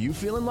 Are you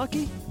feeling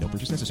lucky? No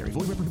purchase necessary.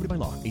 Void where prohibited by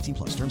law.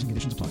 18+. Terms and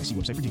conditions apply. See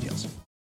website for details.